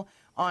hell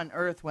on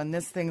earth when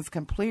this thing's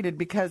completed,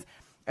 because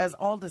as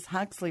Aldous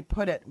Huxley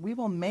put it, we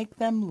will make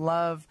them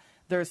love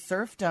their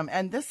serfdom.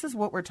 And this is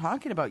what we're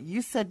talking about.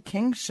 You said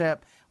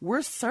kingship.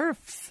 We're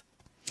serfs.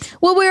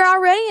 Well, we're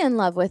already in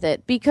love with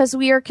it because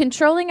we are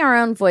controlling our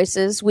own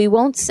voices. We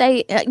won't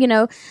say,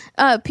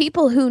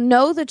 people who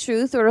know the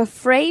truth are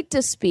afraid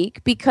to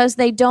speak because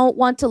they don't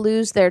want to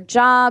lose their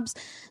jobs.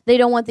 They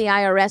don't want the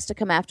IRS to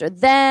come after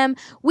them.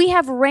 We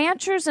have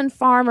ranchers and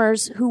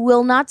farmers who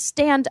will not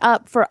stand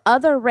up for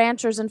other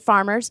ranchers and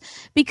farmers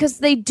because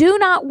they do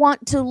not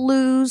want to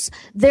lose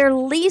their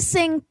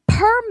leasing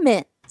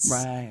permits.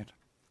 Right.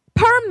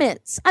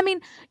 Permits. I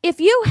mean,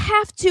 if you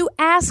have to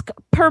ask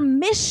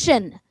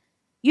permission,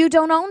 you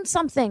don't own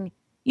something.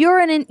 You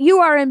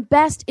are in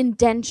best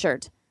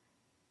indentured,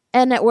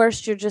 and at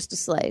worst, you're just a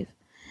slave.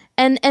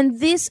 And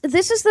this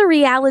is the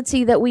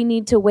reality that we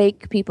need to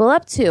wake people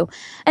up to.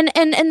 And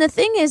the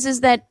thing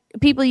is that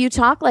people, you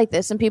talk like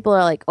this, and people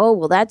are like, oh,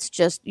 well, that's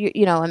just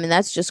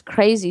that's just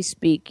crazy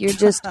speak. You're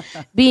just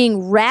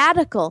being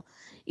radical.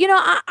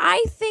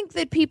 I think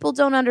that people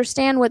don't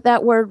understand what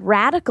that word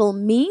radical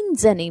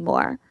means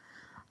anymore.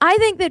 I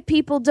think that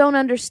people don't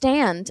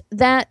understand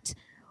that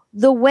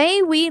The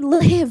way we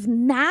live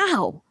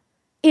now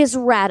is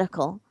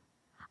radical.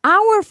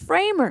 Our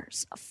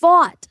framers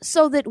fought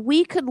so that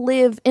we could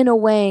live in a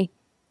way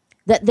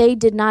that they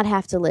did not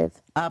have to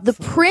live. Absolutely.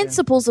 The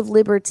principles of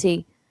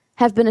liberty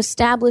have been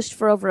established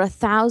for over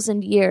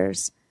 1,000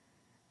 years,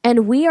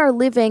 and we are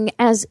living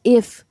as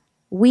if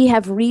we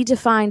have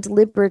redefined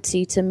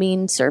liberty to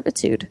mean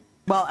servitude.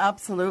 Well,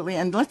 absolutely.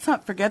 And let's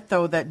not forget,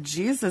 though, that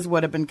Jesus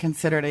would have been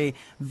considered a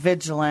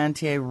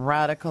vigilante, a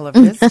radical of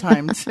his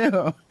time,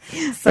 too.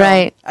 So,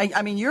 right.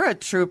 I mean, you're a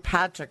true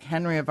Patrick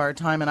Henry of our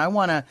time, and I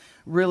want to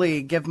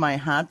really give my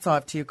hats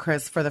off to you,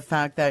 Kris, for the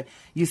fact that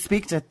you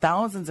speak to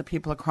thousands of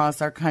people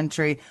across our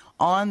country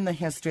on the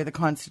history of the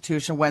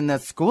Constitution when the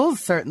schools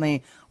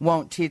certainly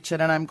won't teach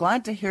it. And I'm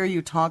glad to hear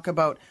you talk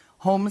about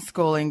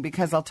homeschooling,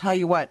 because I'll tell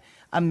you what,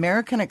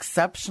 American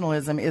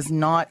exceptionalism is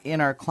not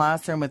in our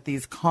classroom with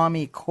these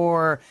Commie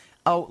Core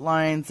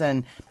outlines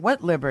and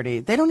what liberty.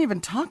 They don't even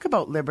talk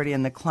about liberty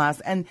in the class.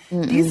 And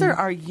these are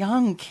our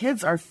young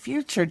kids, our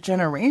future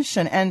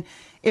generation. And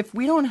if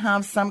we don't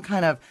have some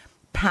kind of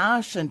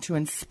passion to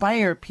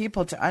inspire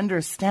people to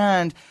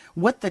understand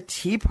what the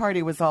Tea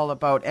Party was all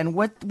about and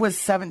what was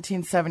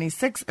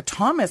 1776,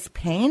 Thomas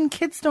Paine,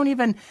 kids don't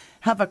even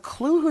have a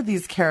clue who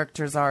these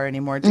characters are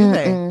anymore, do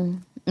they?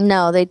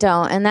 No, they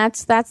don't. And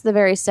that's the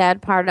very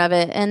sad part of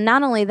it. And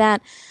not only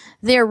that,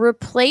 they're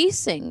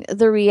replacing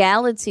the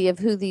reality of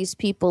who these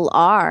people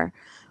are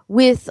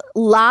with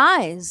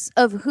lies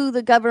of who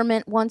the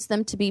government wants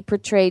them to be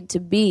portrayed to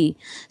be.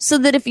 So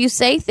that if you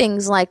say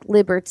things like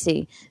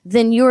liberty,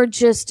 then you're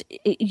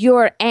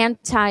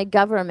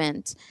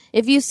anti-government.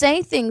 If you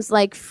say things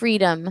like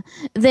freedom,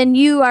 then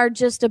you are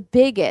just a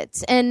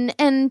bigot. And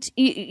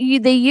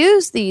they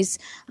use these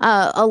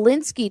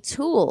Alinsky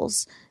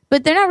tools,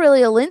 but they're not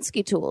really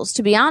Alinsky tools,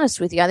 to be honest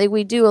with you. I think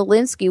we do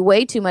Alinsky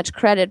way too much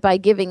credit by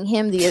giving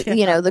him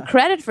the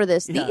credit for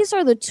this. Yeah. These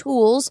are the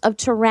tools of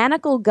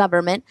tyrannical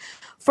government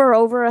for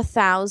over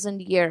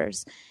 1,000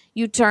 years.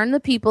 You turn the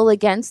people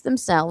against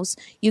themselves.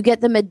 You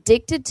get them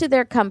addicted to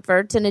their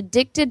comfort and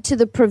addicted to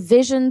the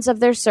provisions of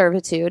their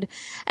servitude.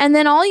 And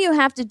then all you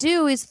have to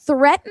do is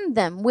threaten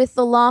them with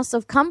the loss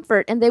of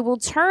comfort, and they will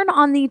turn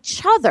on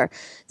each other.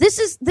 This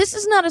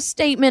is not a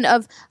statement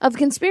of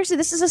conspiracy.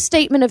 This is a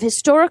statement of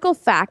historical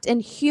fact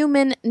and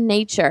human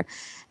nature.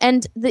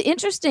 And the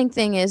interesting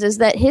thing is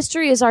that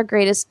history is our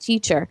greatest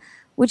teacher,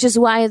 which is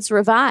why it's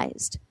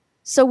revised,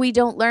 so we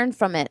don't learn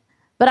from it.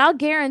 But I'll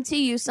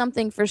guarantee you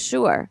something for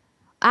sure.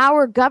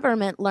 Our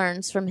government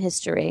learns from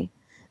history.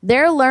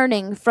 They're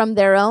learning from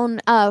their own,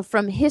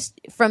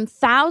 from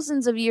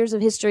thousands of years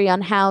of history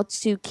on how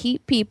to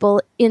keep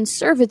people in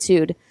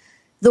servitude,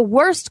 the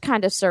worst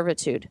kind of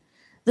servitude,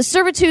 the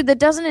servitude that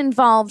doesn't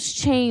involve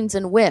chains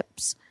and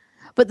whips,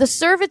 but the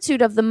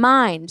servitude of the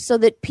mind, so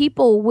that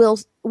people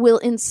will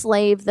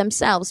enslave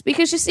themselves.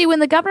 Because you see, when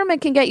the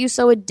government can get you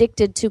so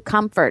addicted to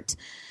comfort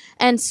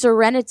and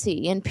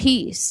serenity and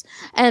peace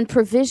and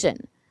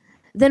provision,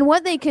 then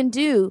what they can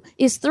do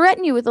is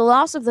threaten you with the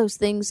loss of those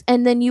things,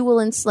 and then you will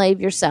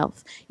enslave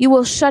yourself. You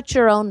will shut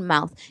your own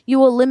mouth. You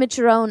will limit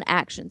your own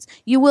actions.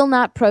 You will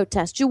not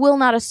protest. You will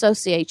not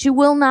associate. You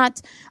will not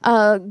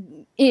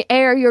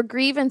air your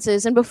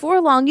grievances. And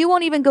before long, you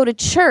won't even go to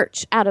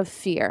church out of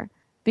fear,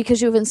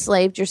 because you've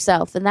enslaved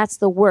yourself. And that's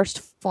the worst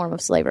form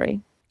of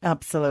slavery.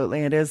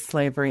 Absolutely. It is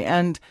slavery.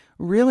 And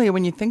really,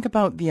 when you think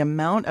about the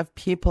amount of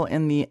people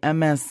in the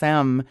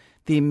MSM,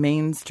 the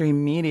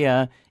mainstream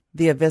media,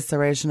 the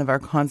evisceration of our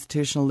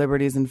constitutional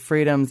liberties and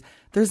freedoms,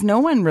 there's no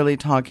one really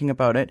talking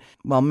about it.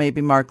 Well,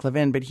 maybe Mark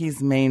Levin, but he's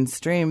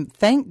mainstream.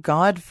 Thank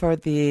God for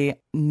the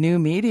new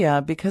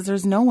media, because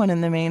there's no one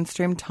in the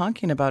mainstream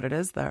talking about it,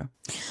 is there?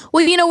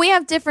 Well, we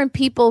have different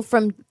people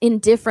from in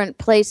different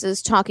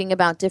places talking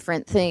about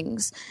different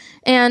things.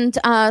 And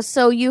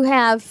so you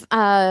have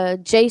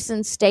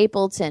Jason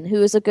Stapleton,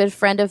 who is a good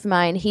friend of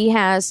mine. He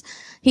has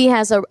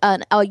a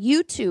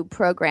YouTube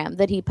program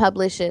that he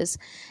publishes,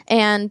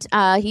 and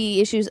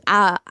he issues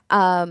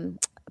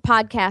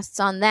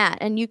podcasts on that,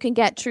 and you can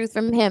get truth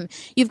from him.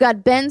 You've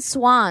got Ben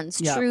Swann's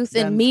Truth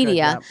in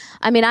Media. Good, yeah.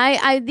 I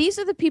mean, these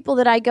are the people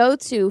that I go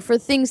to for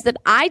things that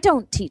I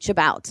don't teach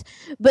about,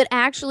 but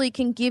actually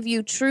can give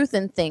you truth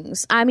in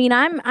things. I mean,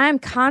 I'm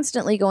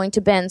constantly going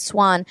to Ben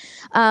Swann.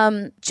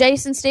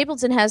 Jason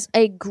Stapleton has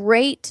a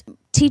great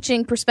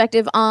teaching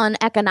perspective on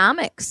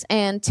economics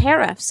and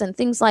tariffs and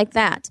things like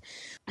that.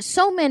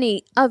 So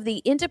many of the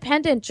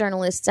independent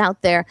journalists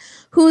out there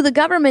who the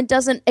government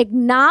doesn't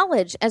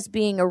acknowledge as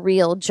being a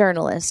real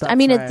journalist. That's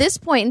right. At this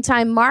point in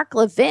time, Mark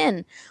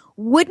Levin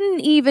wouldn't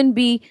even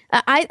be.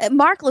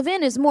 Mark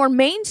Levin is more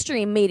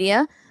mainstream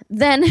media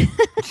than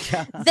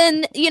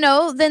than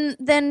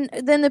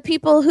the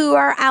people who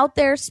are out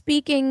there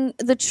speaking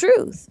the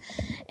truth.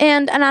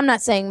 And I'm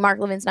not saying Mark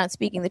Levin's not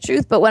speaking the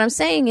truth, but what I'm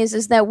saying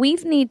is that we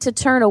need to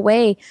turn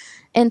away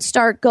and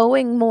start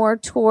going more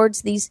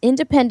towards these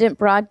independent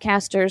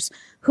broadcasters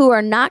who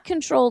are not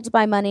controlled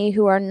by money,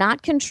 who are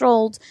not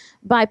controlled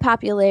by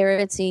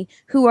popularity,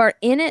 who are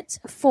in it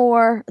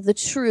for the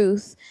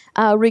truth,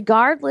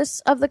 regardless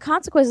of the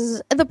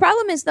consequences. The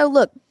problem is, though,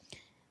 look,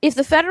 If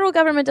the federal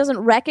government doesn't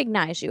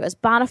recognize you as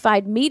bona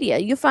fide media,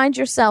 you find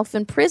yourself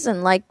in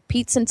prison like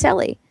Pete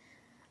Santilli.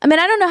 I mean,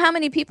 I don't know how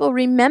many people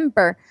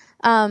remember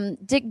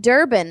Dick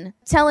Durbin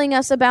telling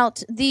us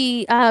about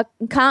the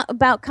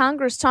about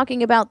Congress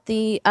talking about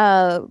the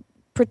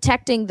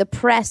Protecting the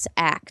Press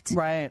Act.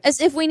 Right.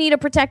 As if we need a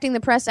Protecting the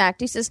Press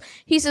Act.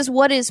 He says,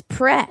 what is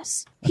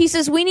press? He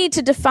says we need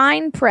to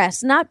define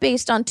press, not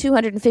based on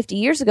 250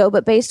 years ago,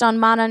 but based on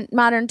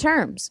modern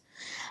terms.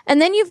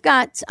 And then you've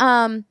got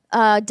Dianne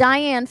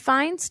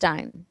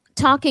Feinstein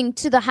talking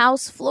to the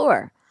House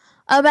floor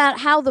about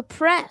how the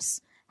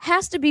press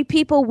has to be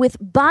people with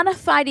bona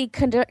fide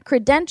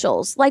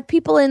credentials, like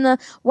people in the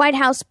White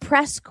House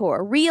press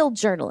corps, real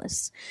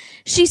journalists.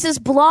 She says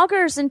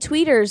bloggers and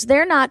tweeters,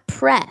 they're not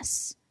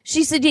press.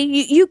 She said,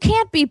 you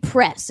can't be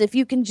press if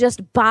you can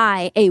just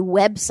buy a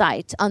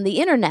website on the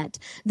internet.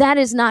 That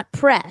is not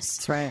press.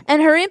 That's right.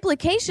 And her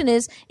implication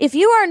is if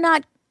you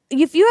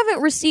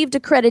haven't received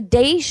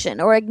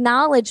accreditation or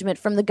acknowledgement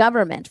from the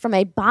government, from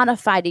a bona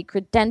fide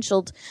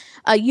credentialed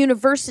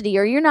university,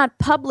 or you're not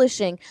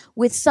publishing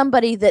with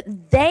somebody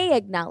that they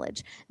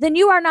acknowledge, then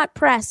you are not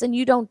press and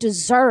you don't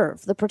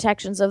deserve the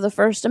protections of the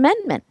First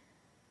Amendment.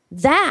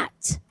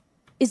 That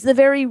is the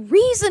very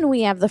reason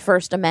we have the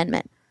First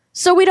Amendment.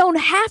 So we don't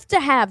have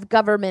to have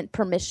government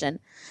permission,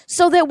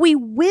 so that we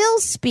will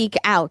speak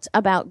out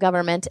about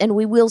government and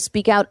we will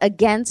speak out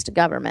against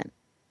government.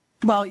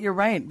 Well, you're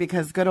right,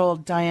 because good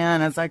old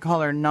Diane, as I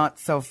call her, not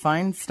so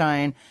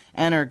Feinstein,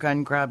 and her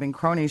gun-grabbing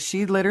cronies,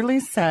 she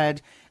literally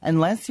said,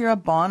 unless you're a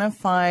bona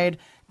fide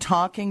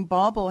talking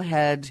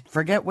bobblehead,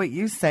 forget what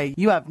you say,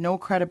 you have no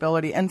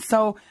credibility. And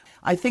so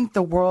I think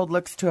the world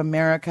looks to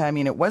America. I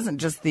mean, it wasn't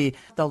just the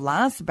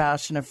last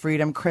bastion of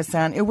freedom,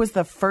 KrisAnne. It was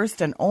the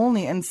first and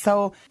only. And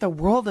so the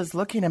world is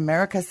looking at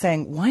America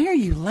saying, why are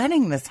you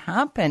letting this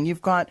happen?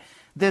 You've got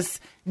this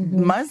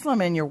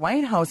Muslim in your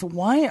White House.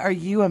 Why are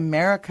you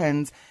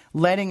Americans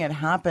letting it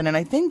happen? And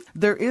I think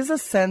there is a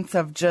sense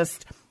of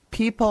just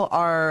people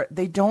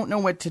they don't know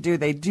what to do.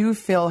 They do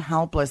feel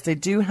helpless. They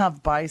do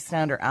have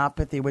bystander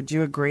apathy. Would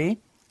you agree?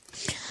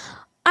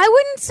 I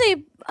wouldn't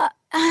say,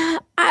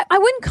 I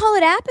wouldn't call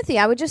it apathy.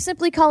 I would just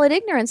simply call it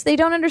ignorance. They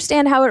don't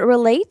understand how it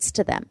relates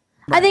to them.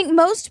 Right. I think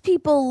most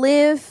people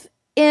live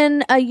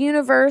in a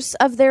universe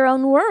of their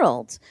own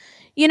world.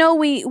 You know,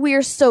 we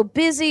are so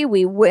busy.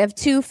 We have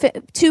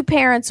two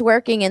parents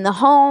working in the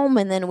home,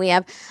 and then we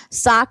have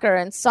soccer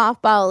and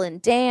softball and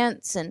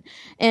dance,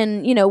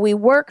 and you know, we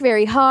work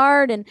very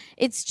hard, and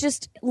it's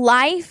just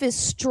life is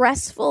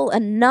stressful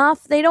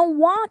enough. They don't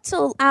want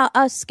to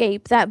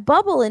escape that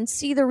bubble and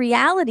see the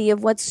reality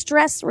of what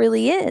stress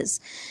really is.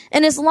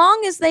 And as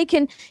long as they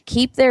can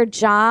keep their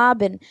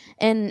job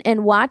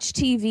and watch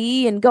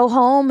TV and go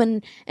home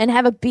and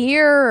have a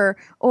beer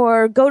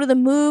or go to the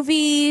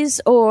movies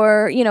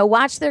or, you know,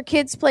 watch their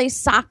kids play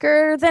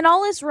soccer, then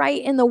all is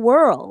right in the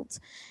world.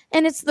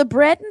 And it's the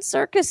bread and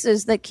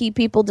circuses that keep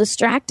people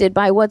distracted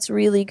by what's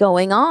really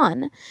going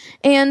on.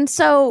 And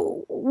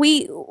so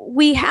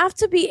we have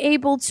to be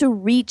able to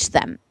reach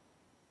them.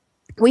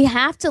 We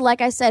have to, like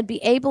I said,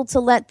 be able to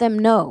let them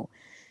know.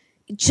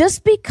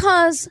 Just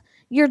because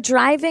you're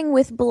driving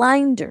with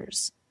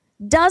blinders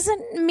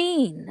doesn't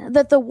mean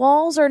that the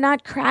walls are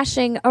not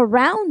crashing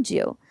around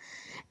you.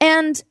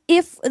 And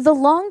if the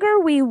longer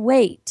we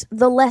wait,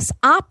 the less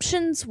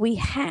options we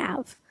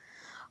have.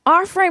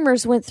 Our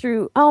framers went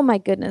through, oh my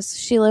goodness,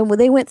 Sheila,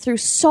 they went through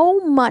so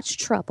much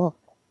trouble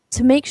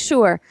to make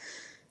sure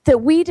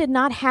that we did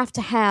not have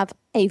to have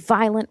a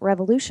violent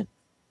revolution.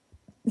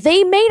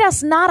 They made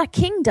us not a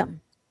kingdom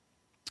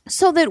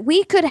so that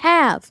we could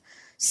have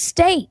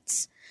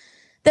states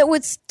that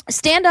would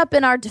stand up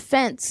in our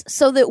defense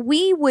so that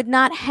we would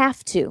not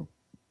have to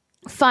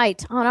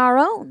fight on our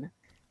own.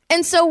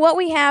 And so what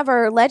we have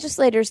are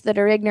legislators that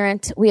are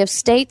ignorant. We have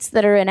states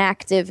that are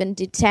inactive and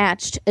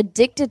detached,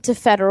 addicted to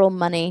federal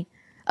money,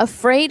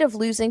 afraid of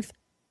losing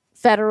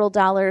federal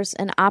dollars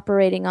and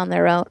operating on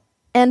their own.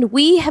 And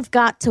we have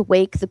got to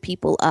wake the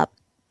people up.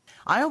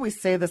 I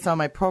always say this on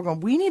my program.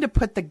 We need to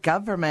put the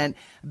government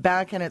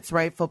back in its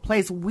rightful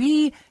place.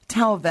 We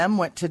tell them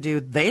what to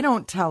do. They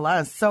don't tell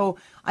us. So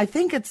I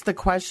think it's the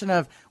question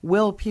of,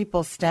 will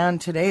people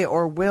stand today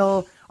or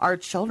will our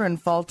children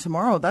fall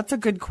tomorrow? That's a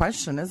good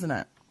question, isn't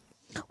it?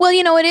 Well,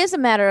 you know, it is a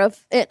matter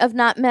of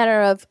not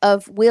matter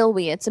of will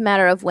we. It's a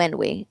matter of when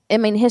we. I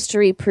mean,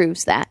 history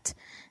proves that.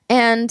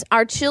 And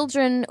our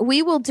children,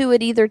 we will do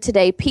it either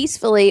today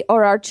peacefully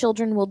or our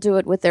children will do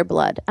it with their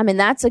blood. I mean,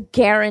 that's a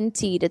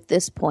guaranteed at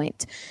this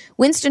point.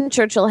 Winston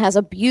Churchill has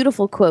a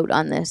beautiful quote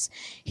on this.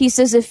 He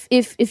says,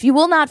 if you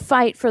will not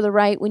fight for the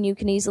right when you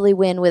can easily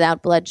win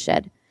without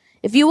bloodshed,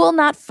 if you will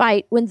not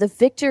fight when the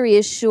victory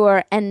is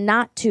sure and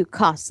not too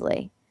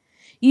costly,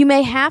 you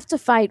may have to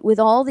fight with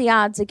all the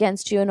odds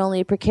against you and only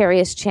a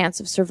precarious chance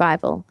of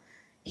survival.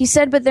 He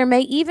said, but there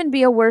may even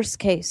be a worse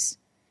case.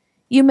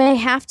 You may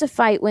have to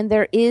fight when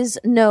there is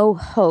no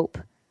hope,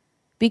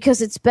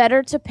 because it's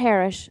better to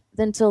perish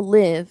than to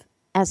live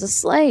as a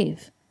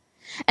slave.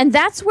 And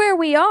that's where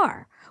we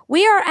are.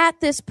 We are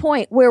at this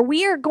point where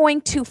we are going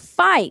to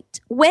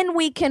fight when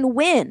we can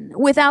win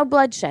without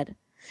bloodshed.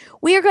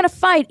 We are going to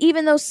fight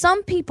even though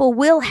some people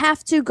will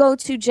have to go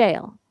to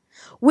jail.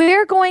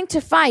 We're going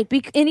to fight,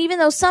 and even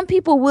though some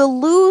people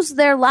will lose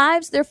their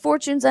lives, their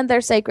fortunes, and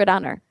their sacred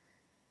honor.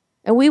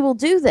 And we will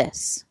do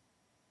this,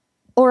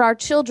 or our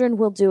children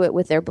will do it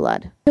with their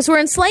blood. Because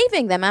we're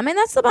enslaving them. I mean,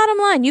 that's the bottom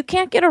line. You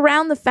can't get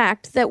around the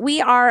fact that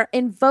we are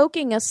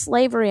invoking a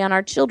slavery on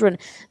our children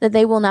that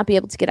they will not be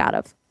able to get out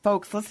of.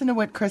 Folks, listen to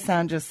what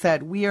KrisAnne just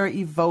said. We are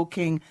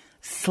evoking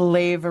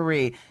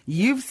slavery.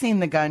 You've seen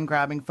the gun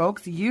grabbing,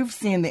 folks. You've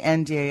seen the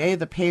NDAA,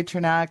 the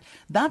Patriot Act.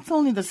 That's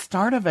only the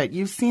start of it.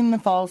 You've seen the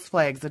false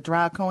flags, the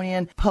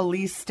draconian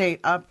police state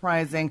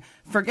uprising.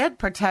 Forget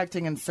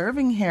protecting and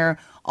serving here.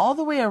 All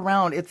the way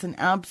around, it's an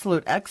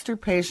absolute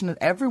extirpation of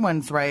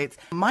everyone's rights.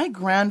 My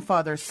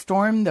grandfather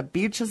stormed the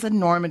beaches in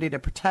Normandy to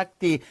protect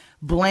the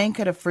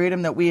blanket of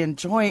freedom that we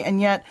enjoy, and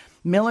yet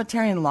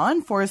military and law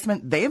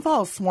enforcement, they've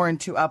all sworn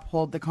to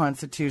uphold the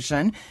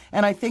Constitution.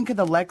 And I think of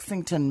the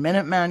Lexington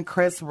Minuteman,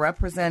 Chris,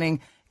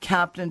 representing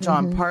Captain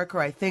John Parker.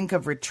 I think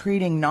of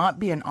retreating not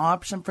be an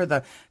option for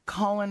the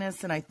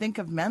colonists. And I think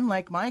of men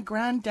like my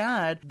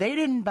granddad. They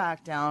didn't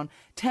back down.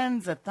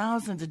 Tens of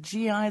thousands of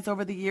GIs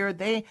over the year.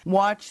 They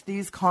watched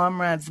these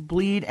comrades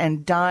bleed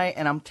and die.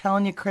 And I'm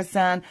telling you,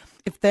 KrisAnne,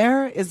 if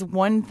there is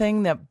one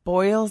thing that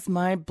boils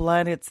my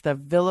blood, it's the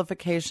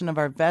vilification of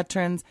our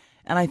veterans.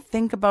 And I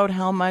think about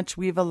how much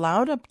we've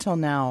allowed up till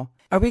now.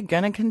 Are we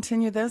going to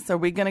continue this? Are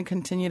we going to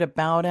continue to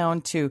bow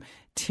down to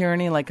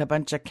tyranny like a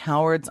bunch of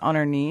cowards on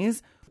our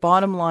knees?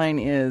 Bottom line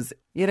is,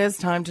 it is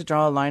time to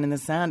draw a line in the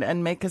sand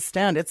and make a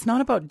stand. It's not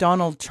about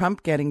Donald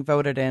Trump getting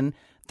voted in.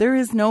 There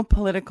is no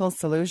political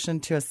solution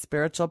to a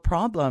spiritual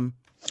problem.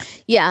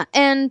 Yeah,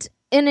 and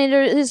it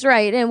is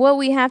right. And what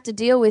we have to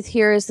deal with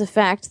here is the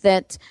fact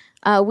that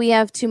we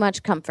have too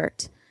much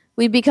comfort.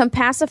 We've become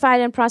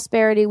pacified in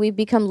prosperity. We've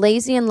become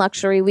lazy in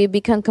luxury. We've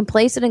become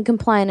complacent and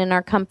compliant in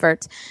our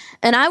comfort.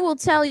 And I will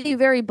tell you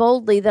very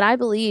boldly that I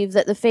believe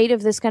that the fate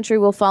of this country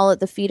will fall at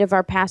the feet of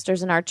our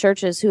pastors and our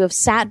churches who have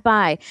sat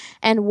by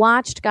and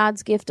watched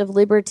God's gift of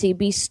liberty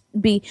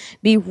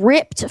be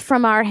ripped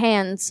from our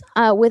hands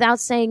without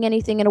saying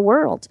anything in a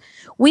world.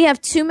 We have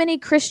too many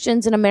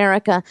Christians in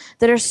America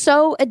that are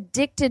so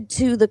addicted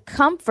to the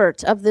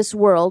comfort of this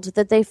world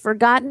that they've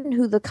forgotten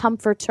who the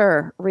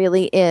comforter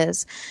really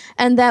is.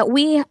 And that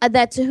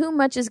to whom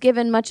much is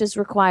given, much is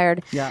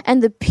required. Yeah.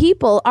 And the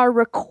people are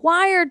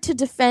required to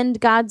defend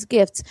God's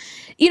gifts.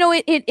 You know,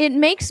 it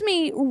makes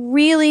me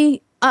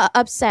really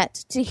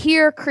upset to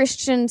hear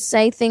Christians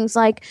say things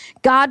like,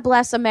 God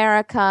bless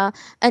America,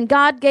 and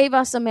God gave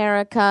us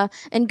America,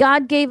 and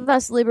God gave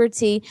us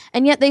liberty,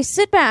 and yet they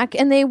sit back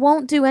and they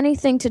won't do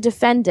anything to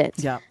defend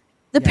it. Yeah.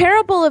 The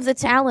parable of the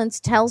talents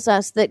tells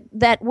us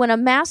that when a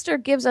master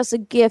gives us a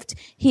gift,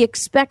 he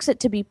expects it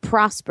to be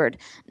prospered,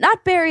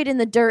 not buried in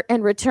the dirt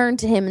and returned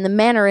to him in the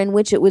manner in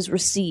which it was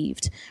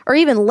received, or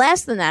even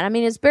less than that. I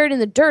mean, it's buried in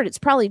the dirt. It's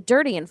probably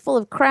dirty and full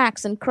of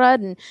cracks and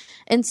crud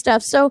and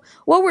stuff. So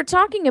what we're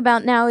talking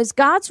about now is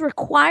God's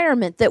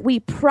requirement that we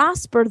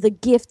prosper the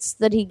gifts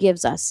that he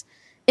gives us.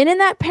 And in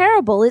that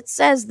parable, it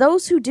says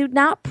those who do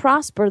not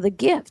prosper the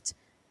gift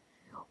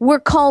we're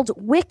called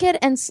wicked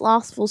and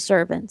slothful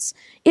servants.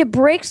 It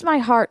breaks my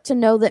heart to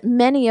know that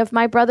many of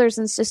my brothers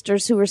and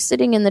sisters who are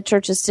sitting in the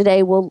churches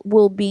today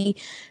will be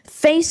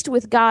faced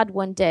with God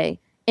one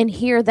day and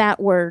hear that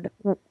word,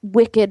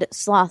 wicked,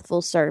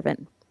 slothful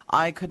servant.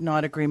 I could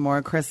not agree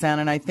more, KrisAnne,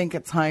 and I think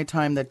it's high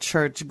time the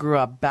church grew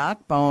a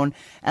backbone.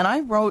 And I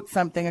wrote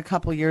something a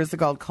couple years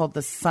ago called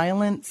The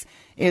Silence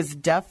is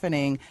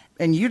Deafening,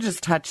 and you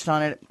just touched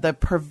on it, the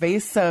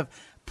pervasive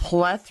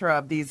plethora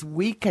of these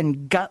weak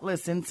and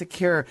gutless,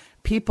 insecure,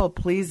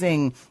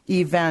 people-pleasing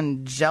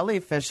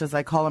jellyfish, as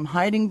I call them,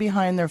 hiding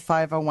behind their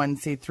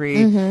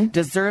 501c3,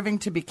 deserving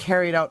to be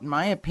carried out, in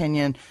my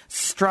opinion,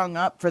 strung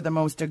up for the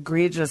most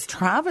egregious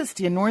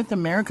travesty in North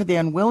America, the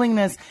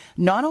unwillingness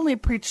not only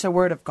preach the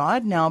word of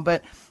God now,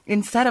 but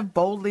instead of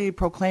boldly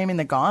proclaiming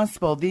the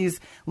gospel, these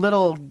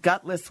little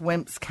gutless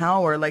wimps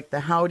cower like the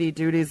howdy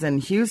doodies in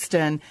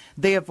Houston.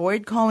 They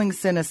avoid calling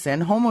sin a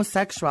sin.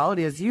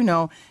 Homosexuality, as you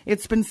know,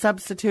 it's been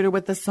substituted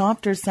with the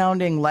softer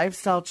sounding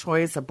lifestyle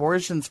choice,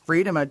 abortion's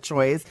freedom of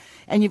choice.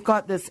 And you've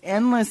got this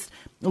endless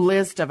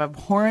list of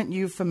abhorrent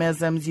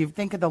euphemisms. You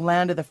think of the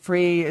land of the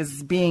free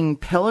as being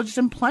pillaged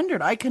and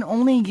plundered. I can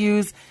only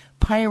use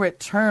pirate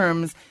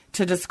terms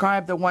to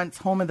describe the once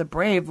home of the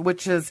brave,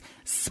 which is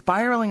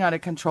spiraling out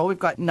of control. We've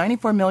got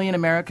 94 million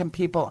American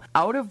people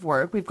out of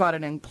work. We've got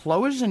an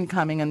implosion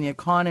coming in the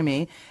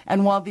economy.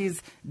 And while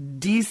these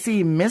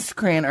DC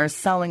miscreants are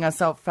selling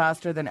us out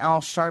faster than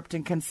Al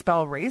Sharpton can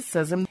spell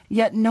racism,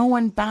 yet no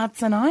one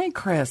bats an eye,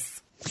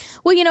 Chris.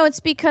 Well, you know, it's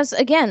because,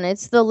 again,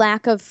 it's the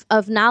lack of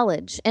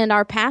knowledge, and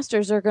our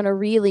pastors are going to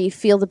really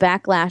feel the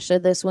backlash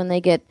of this when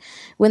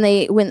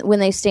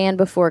they stand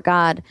before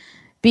God.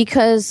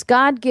 because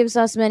God gives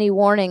us many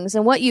warnings.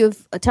 And what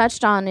you've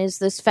touched on is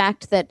this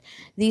fact that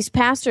these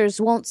pastors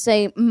won't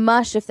say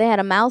mush if they had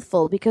a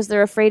mouthful because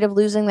they're afraid of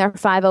losing their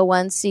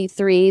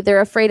 501c3.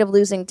 They're afraid of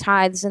losing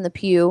tithes in the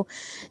pew.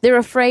 They're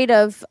afraid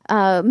of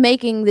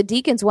making the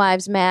deacons'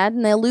 wives mad,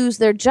 and they'll lose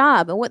their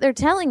job. And what they're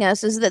telling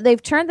us is that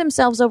they've turned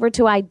themselves over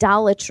to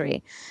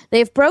idolatry.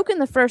 They've broken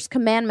the first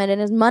commandment,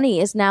 and his money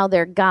is now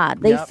their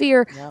God. They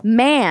fear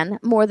man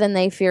more than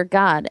they fear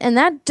God. And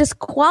that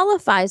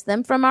disqualifies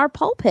them from our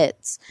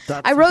pulpits.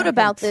 I wrote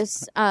about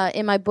this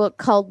in my book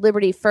called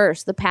Liberty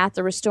First, The Path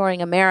to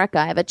Restoring America.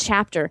 I have a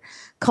chapter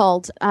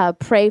called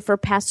Pray for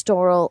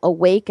Pastoral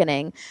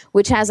Awakening,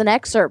 which has an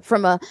excerpt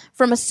from a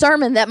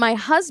sermon that my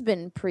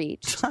husband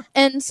preached.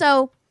 And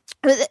so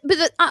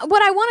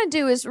what I want to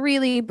do is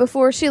really,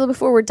 before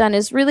we're done,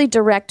 is really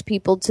direct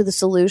people to the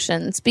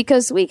solutions,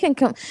 because we can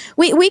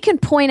we can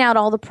point out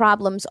all the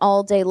problems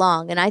all day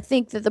long, and I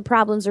think that the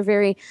problems are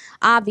very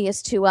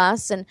obvious to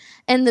us, and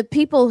the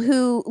people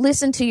who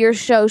listen to your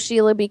show,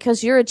 Sheila,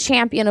 because you're a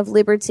champion of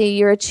liberty,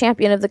 you're a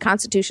champion of the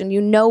Constitution,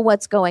 you know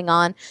what's going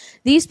on.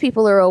 These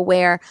people are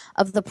aware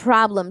of the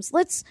problems.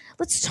 Let's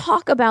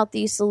talk about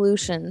these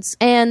solutions,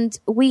 and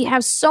we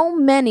have so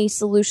many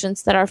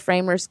solutions that our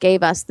framers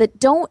gave us that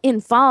don't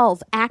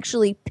involve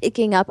actually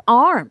picking up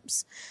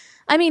arms.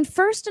 I mean,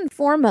 first and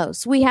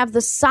foremost, we have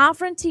the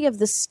sovereignty of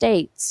the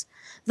states,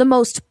 the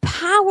most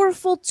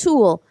powerful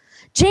tool.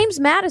 James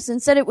Madison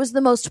said it was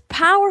the most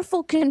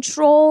powerful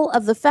control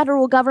of the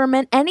federal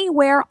government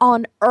anywhere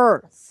on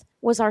earth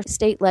was our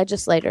state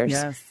legislators.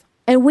 Yes.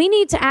 And we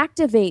need to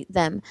activate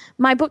them.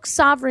 My book,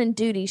 Sovereign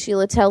Duty,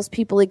 Sheila, tells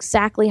people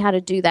exactly how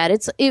to do that.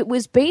 It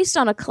was based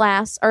on a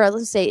class, or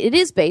let's say it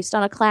is based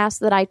on a class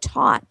that I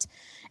taught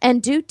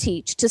and do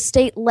teach to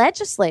state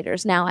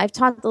legislators. Now, I've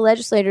taught the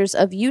legislators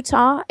of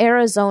Utah,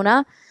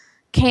 Arizona,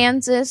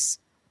 Kansas,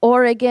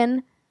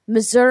 Oregon,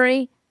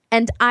 Missouri,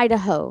 and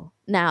Idaho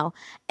now.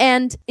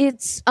 And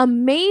it's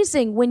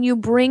amazing when you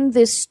bring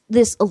this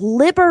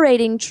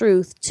liberating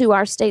truth to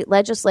our state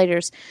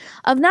legislators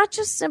of not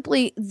just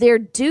simply their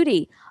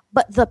duty,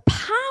 but the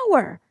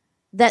power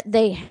that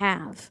they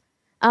have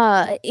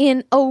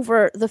in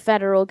over the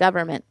federal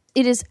government.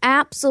 It is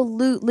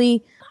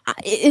absolutely,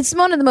 it's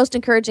one of the most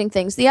encouraging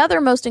things. The other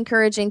most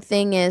encouraging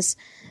thing is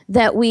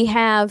that we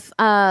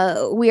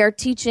are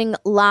teaching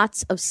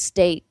lots of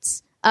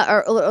states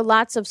or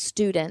lots of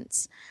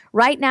students.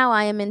 Right now,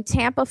 I am in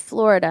Tampa,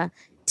 Florida,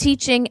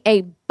 teaching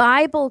a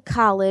Bible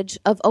college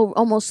of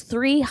almost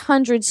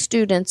 300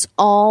 students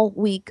all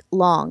week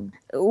long.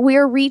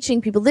 We're reaching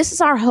people. This is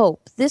our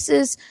hope. This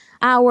is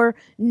our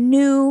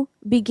new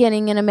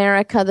beginning in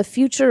America, the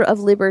future of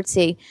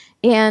liberty.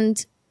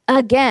 And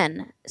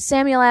again,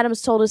 Samuel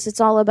Adams told us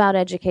it's all about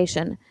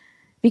education.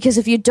 Because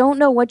if you don't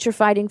know what you're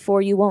fighting for,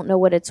 you won't know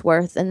what it's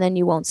worth, and then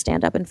you won't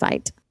stand up and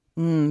fight.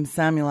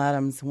 Samuel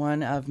Adams,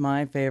 one of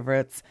my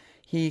favorites.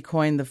 He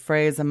coined the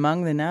phrase,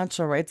 among the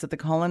natural rights of the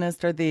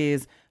colonist are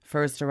these: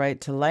 first, a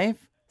right to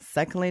life,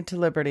 secondly, to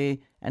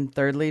liberty, and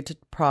thirdly, to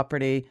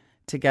property,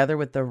 together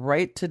with the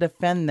right to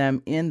defend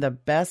them in the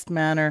best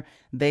manner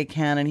they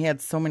can. And he had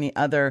so many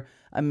other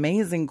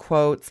amazing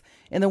quotes.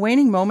 In the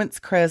waning moments,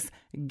 Kris,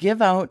 give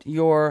out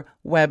your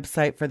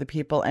website for the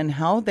people and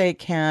how they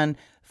can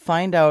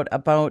find out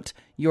about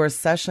your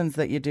sessions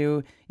that you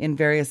do in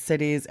various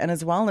cities, and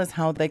as well as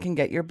how they can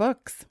get your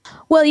books.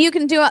 Well, you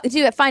can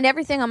find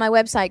everything on my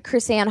website,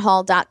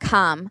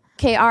 KrisAnneHall.com,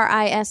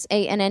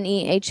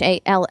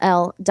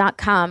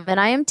 KrisAnnehall.com. And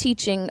I am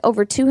teaching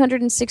over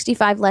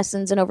 265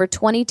 lessons in over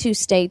 22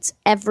 states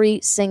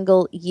every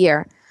single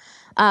year.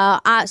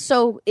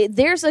 So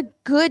there's a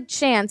good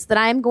chance that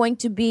I'm going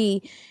to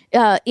be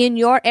in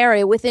your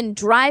area within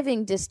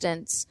driving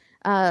distance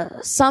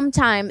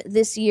sometime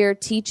this year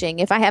teaching,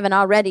 if I haven't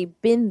already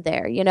been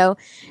there,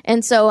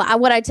 And so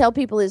what I tell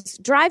people is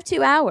drive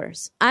 2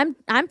 hours. I'm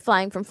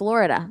flying from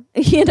Florida,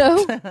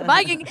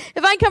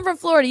 If I come from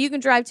Florida, you can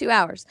drive 2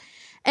 hours.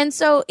 And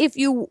so if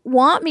you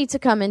want me to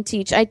come and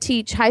teach, I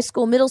teach high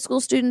school, middle school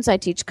students. I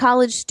teach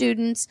college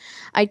students.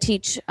 I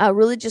teach a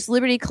religious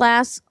liberty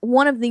class.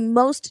 One of the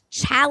most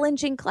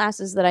challenging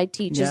classes that I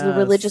teach is the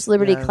religious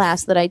liberty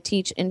class that I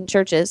teach in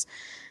churches.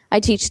 I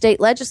teach state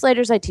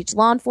legislators, I teach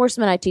law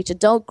enforcement, I teach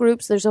adult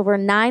groups. There's over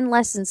 9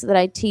 lessons that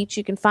I teach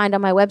you can find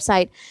on my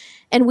website.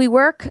 And we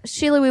work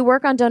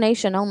on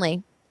donation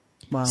only.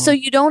 Wow. So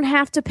you don't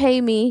have to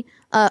pay me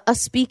a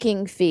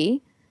speaking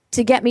fee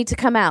to get me to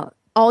come out.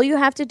 All you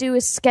have to do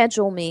is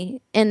schedule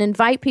me and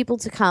invite people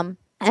to come.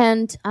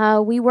 And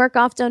we work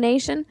off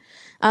donation.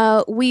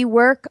 We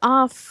work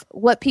off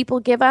what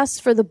people give us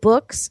for the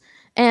books.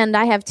 And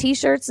I have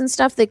T-shirts and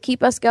stuff that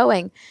keep us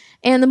going.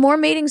 And the more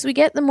meetings we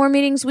get, the more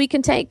meetings we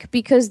can take,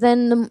 because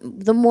then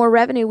the more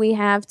revenue we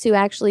have to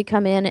actually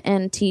come in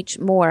and teach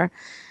more.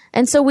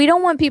 And so we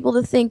don't want people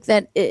to think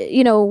that,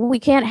 we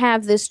can't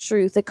have this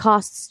truth. It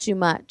costs too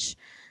much.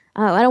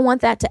 I don't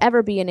want that to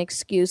ever be an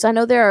excuse. I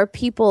know there are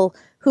people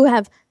who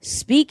have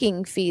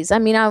speaking fees. I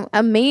mean,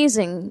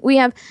 amazing. We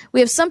have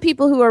some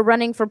people who are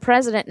running for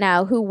president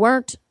now who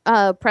weren't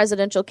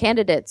presidential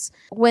candidates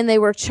when they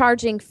were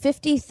charging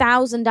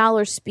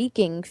 $50,000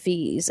 speaking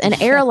fees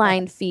and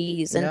airline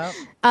fees and,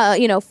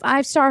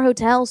 5-star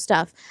hotel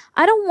stuff.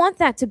 I don't want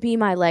that to be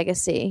my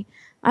legacy.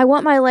 I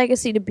want my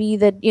legacy to be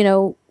that,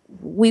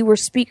 we were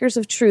speakers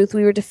of truth.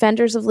 We were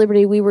defenders of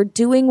liberty. We were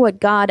doing what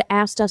God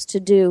asked us to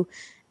do,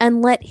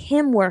 and let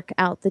him work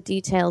out the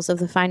details of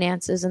the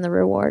finances and the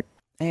reward.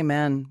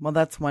 Amen. Well,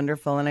 that's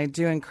wonderful. And I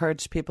do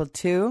encourage people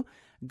to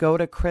go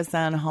to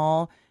KrisAnne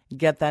Hall,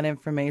 get that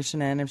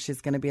information in. If she's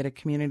going to be at a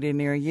community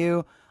near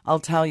you, I'll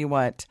tell you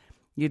what,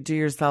 you do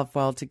yourself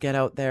well to get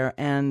out there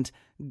and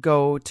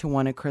go to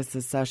one of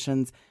Chris's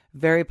sessions.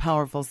 Very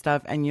powerful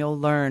stuff, and you'll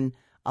learn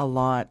a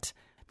lot.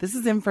 This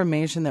is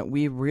information that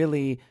we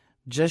really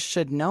just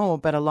should know,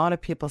 but a lot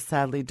of people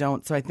sadly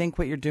don't. So I think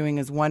what you're doing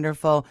is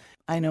wonderful.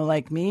 I know,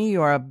 like me,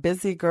 you are a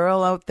busy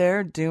girl out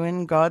there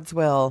doing God's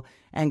will,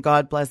 and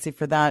God bless you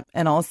for that.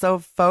 And also,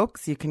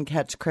 folks, you can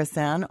catch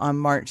KrisAnne on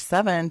March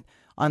 7th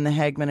on the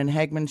Hagman and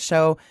Hagman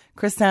Show.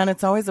 KrisAnne,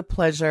 it's always a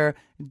pleasure.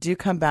 Do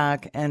come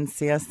back and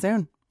see us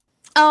soon.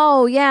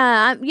 Oh,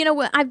 yeah.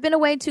 I've been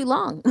away too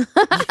long.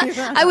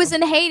 I was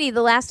in Haiti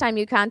the last time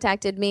you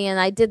contacted me,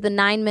 and I did the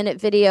 9-minute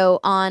video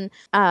on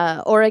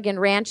Oregon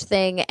Ranch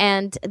thing,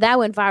 and that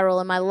went viral,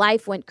 and my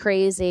life went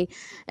crazy.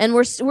 And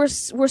we're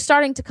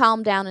starting to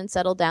calm down and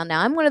settle down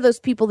now. I'm one of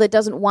those people that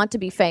doesn't want to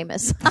be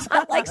famous.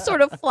 I like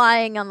sort of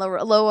flying on the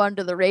low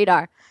under the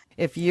radar.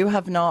 If you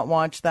have not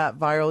watched that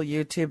viral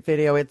YouTube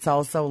video, it's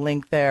also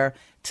linked there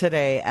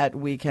today at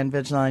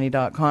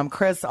weekendvigilante.com.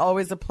 Kris,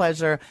 always a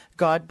pleasure.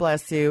 God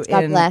bless you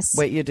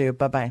what you do.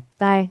 Bye-bye.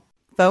 Bye.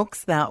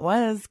 Folks, that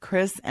was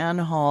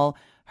KrisAnne Hall.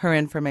 Her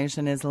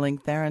information is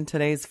linked there in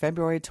today's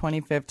February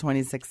 25th,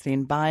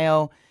 2016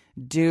 bio.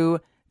 Do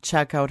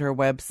check out her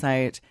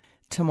website.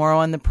 Tomorrow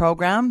on the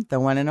program, the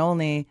one and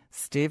only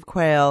Steve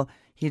Quayle.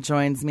 He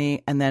joins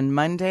me. And then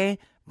Monday,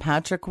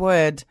 Patrick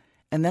Wood.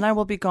 And then I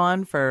will be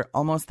gone for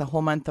almost the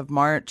whole month of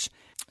March.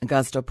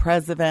 Augusto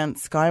Prez event,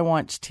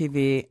 Skywatch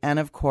TV, and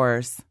of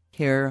course,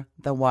 here,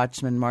 The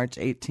Watchman, March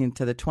 18th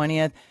to the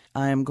 20th.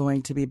 I am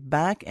going to be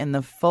back in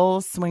the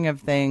full swing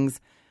of things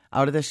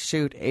out of the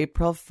chute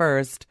April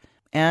 1st.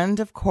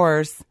 And of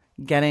course,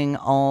 getting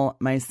all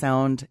my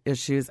sound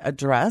issues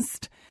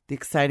addressed. The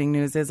exciting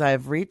news is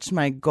I've reached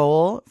my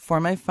goal for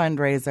my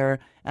fundraiser,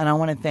 and I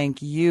want to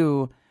thank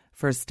you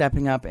for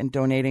stepping up and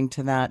donating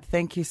to that.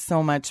 Thank you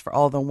so much for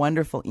all the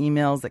wonderful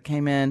emails that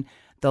came in,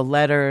 the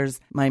letters,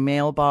 my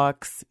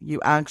mailbox.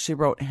 You actually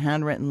wrote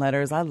handwritten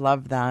letters. I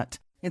love that.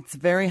 It's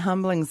very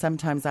humbling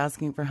sometimes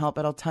asking for help,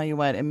 but I'll tell you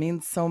what, it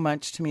means so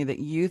much to me that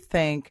you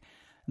think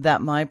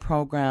that my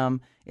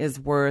program is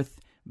worth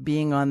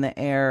being on the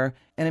air.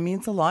 And it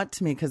means a lot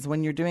to me because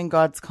when you're doing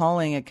God's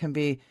calling, it can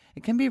be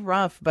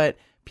rough, but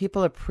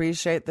people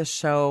appreciate the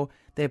show.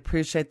 They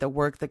appreciate the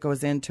work that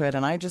goes into it.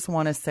 And I just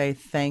want to say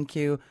thank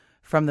you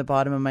from the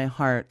bottom of my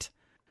heart.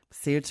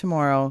 See you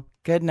tomorrow.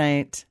 Good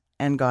night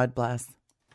and God bless.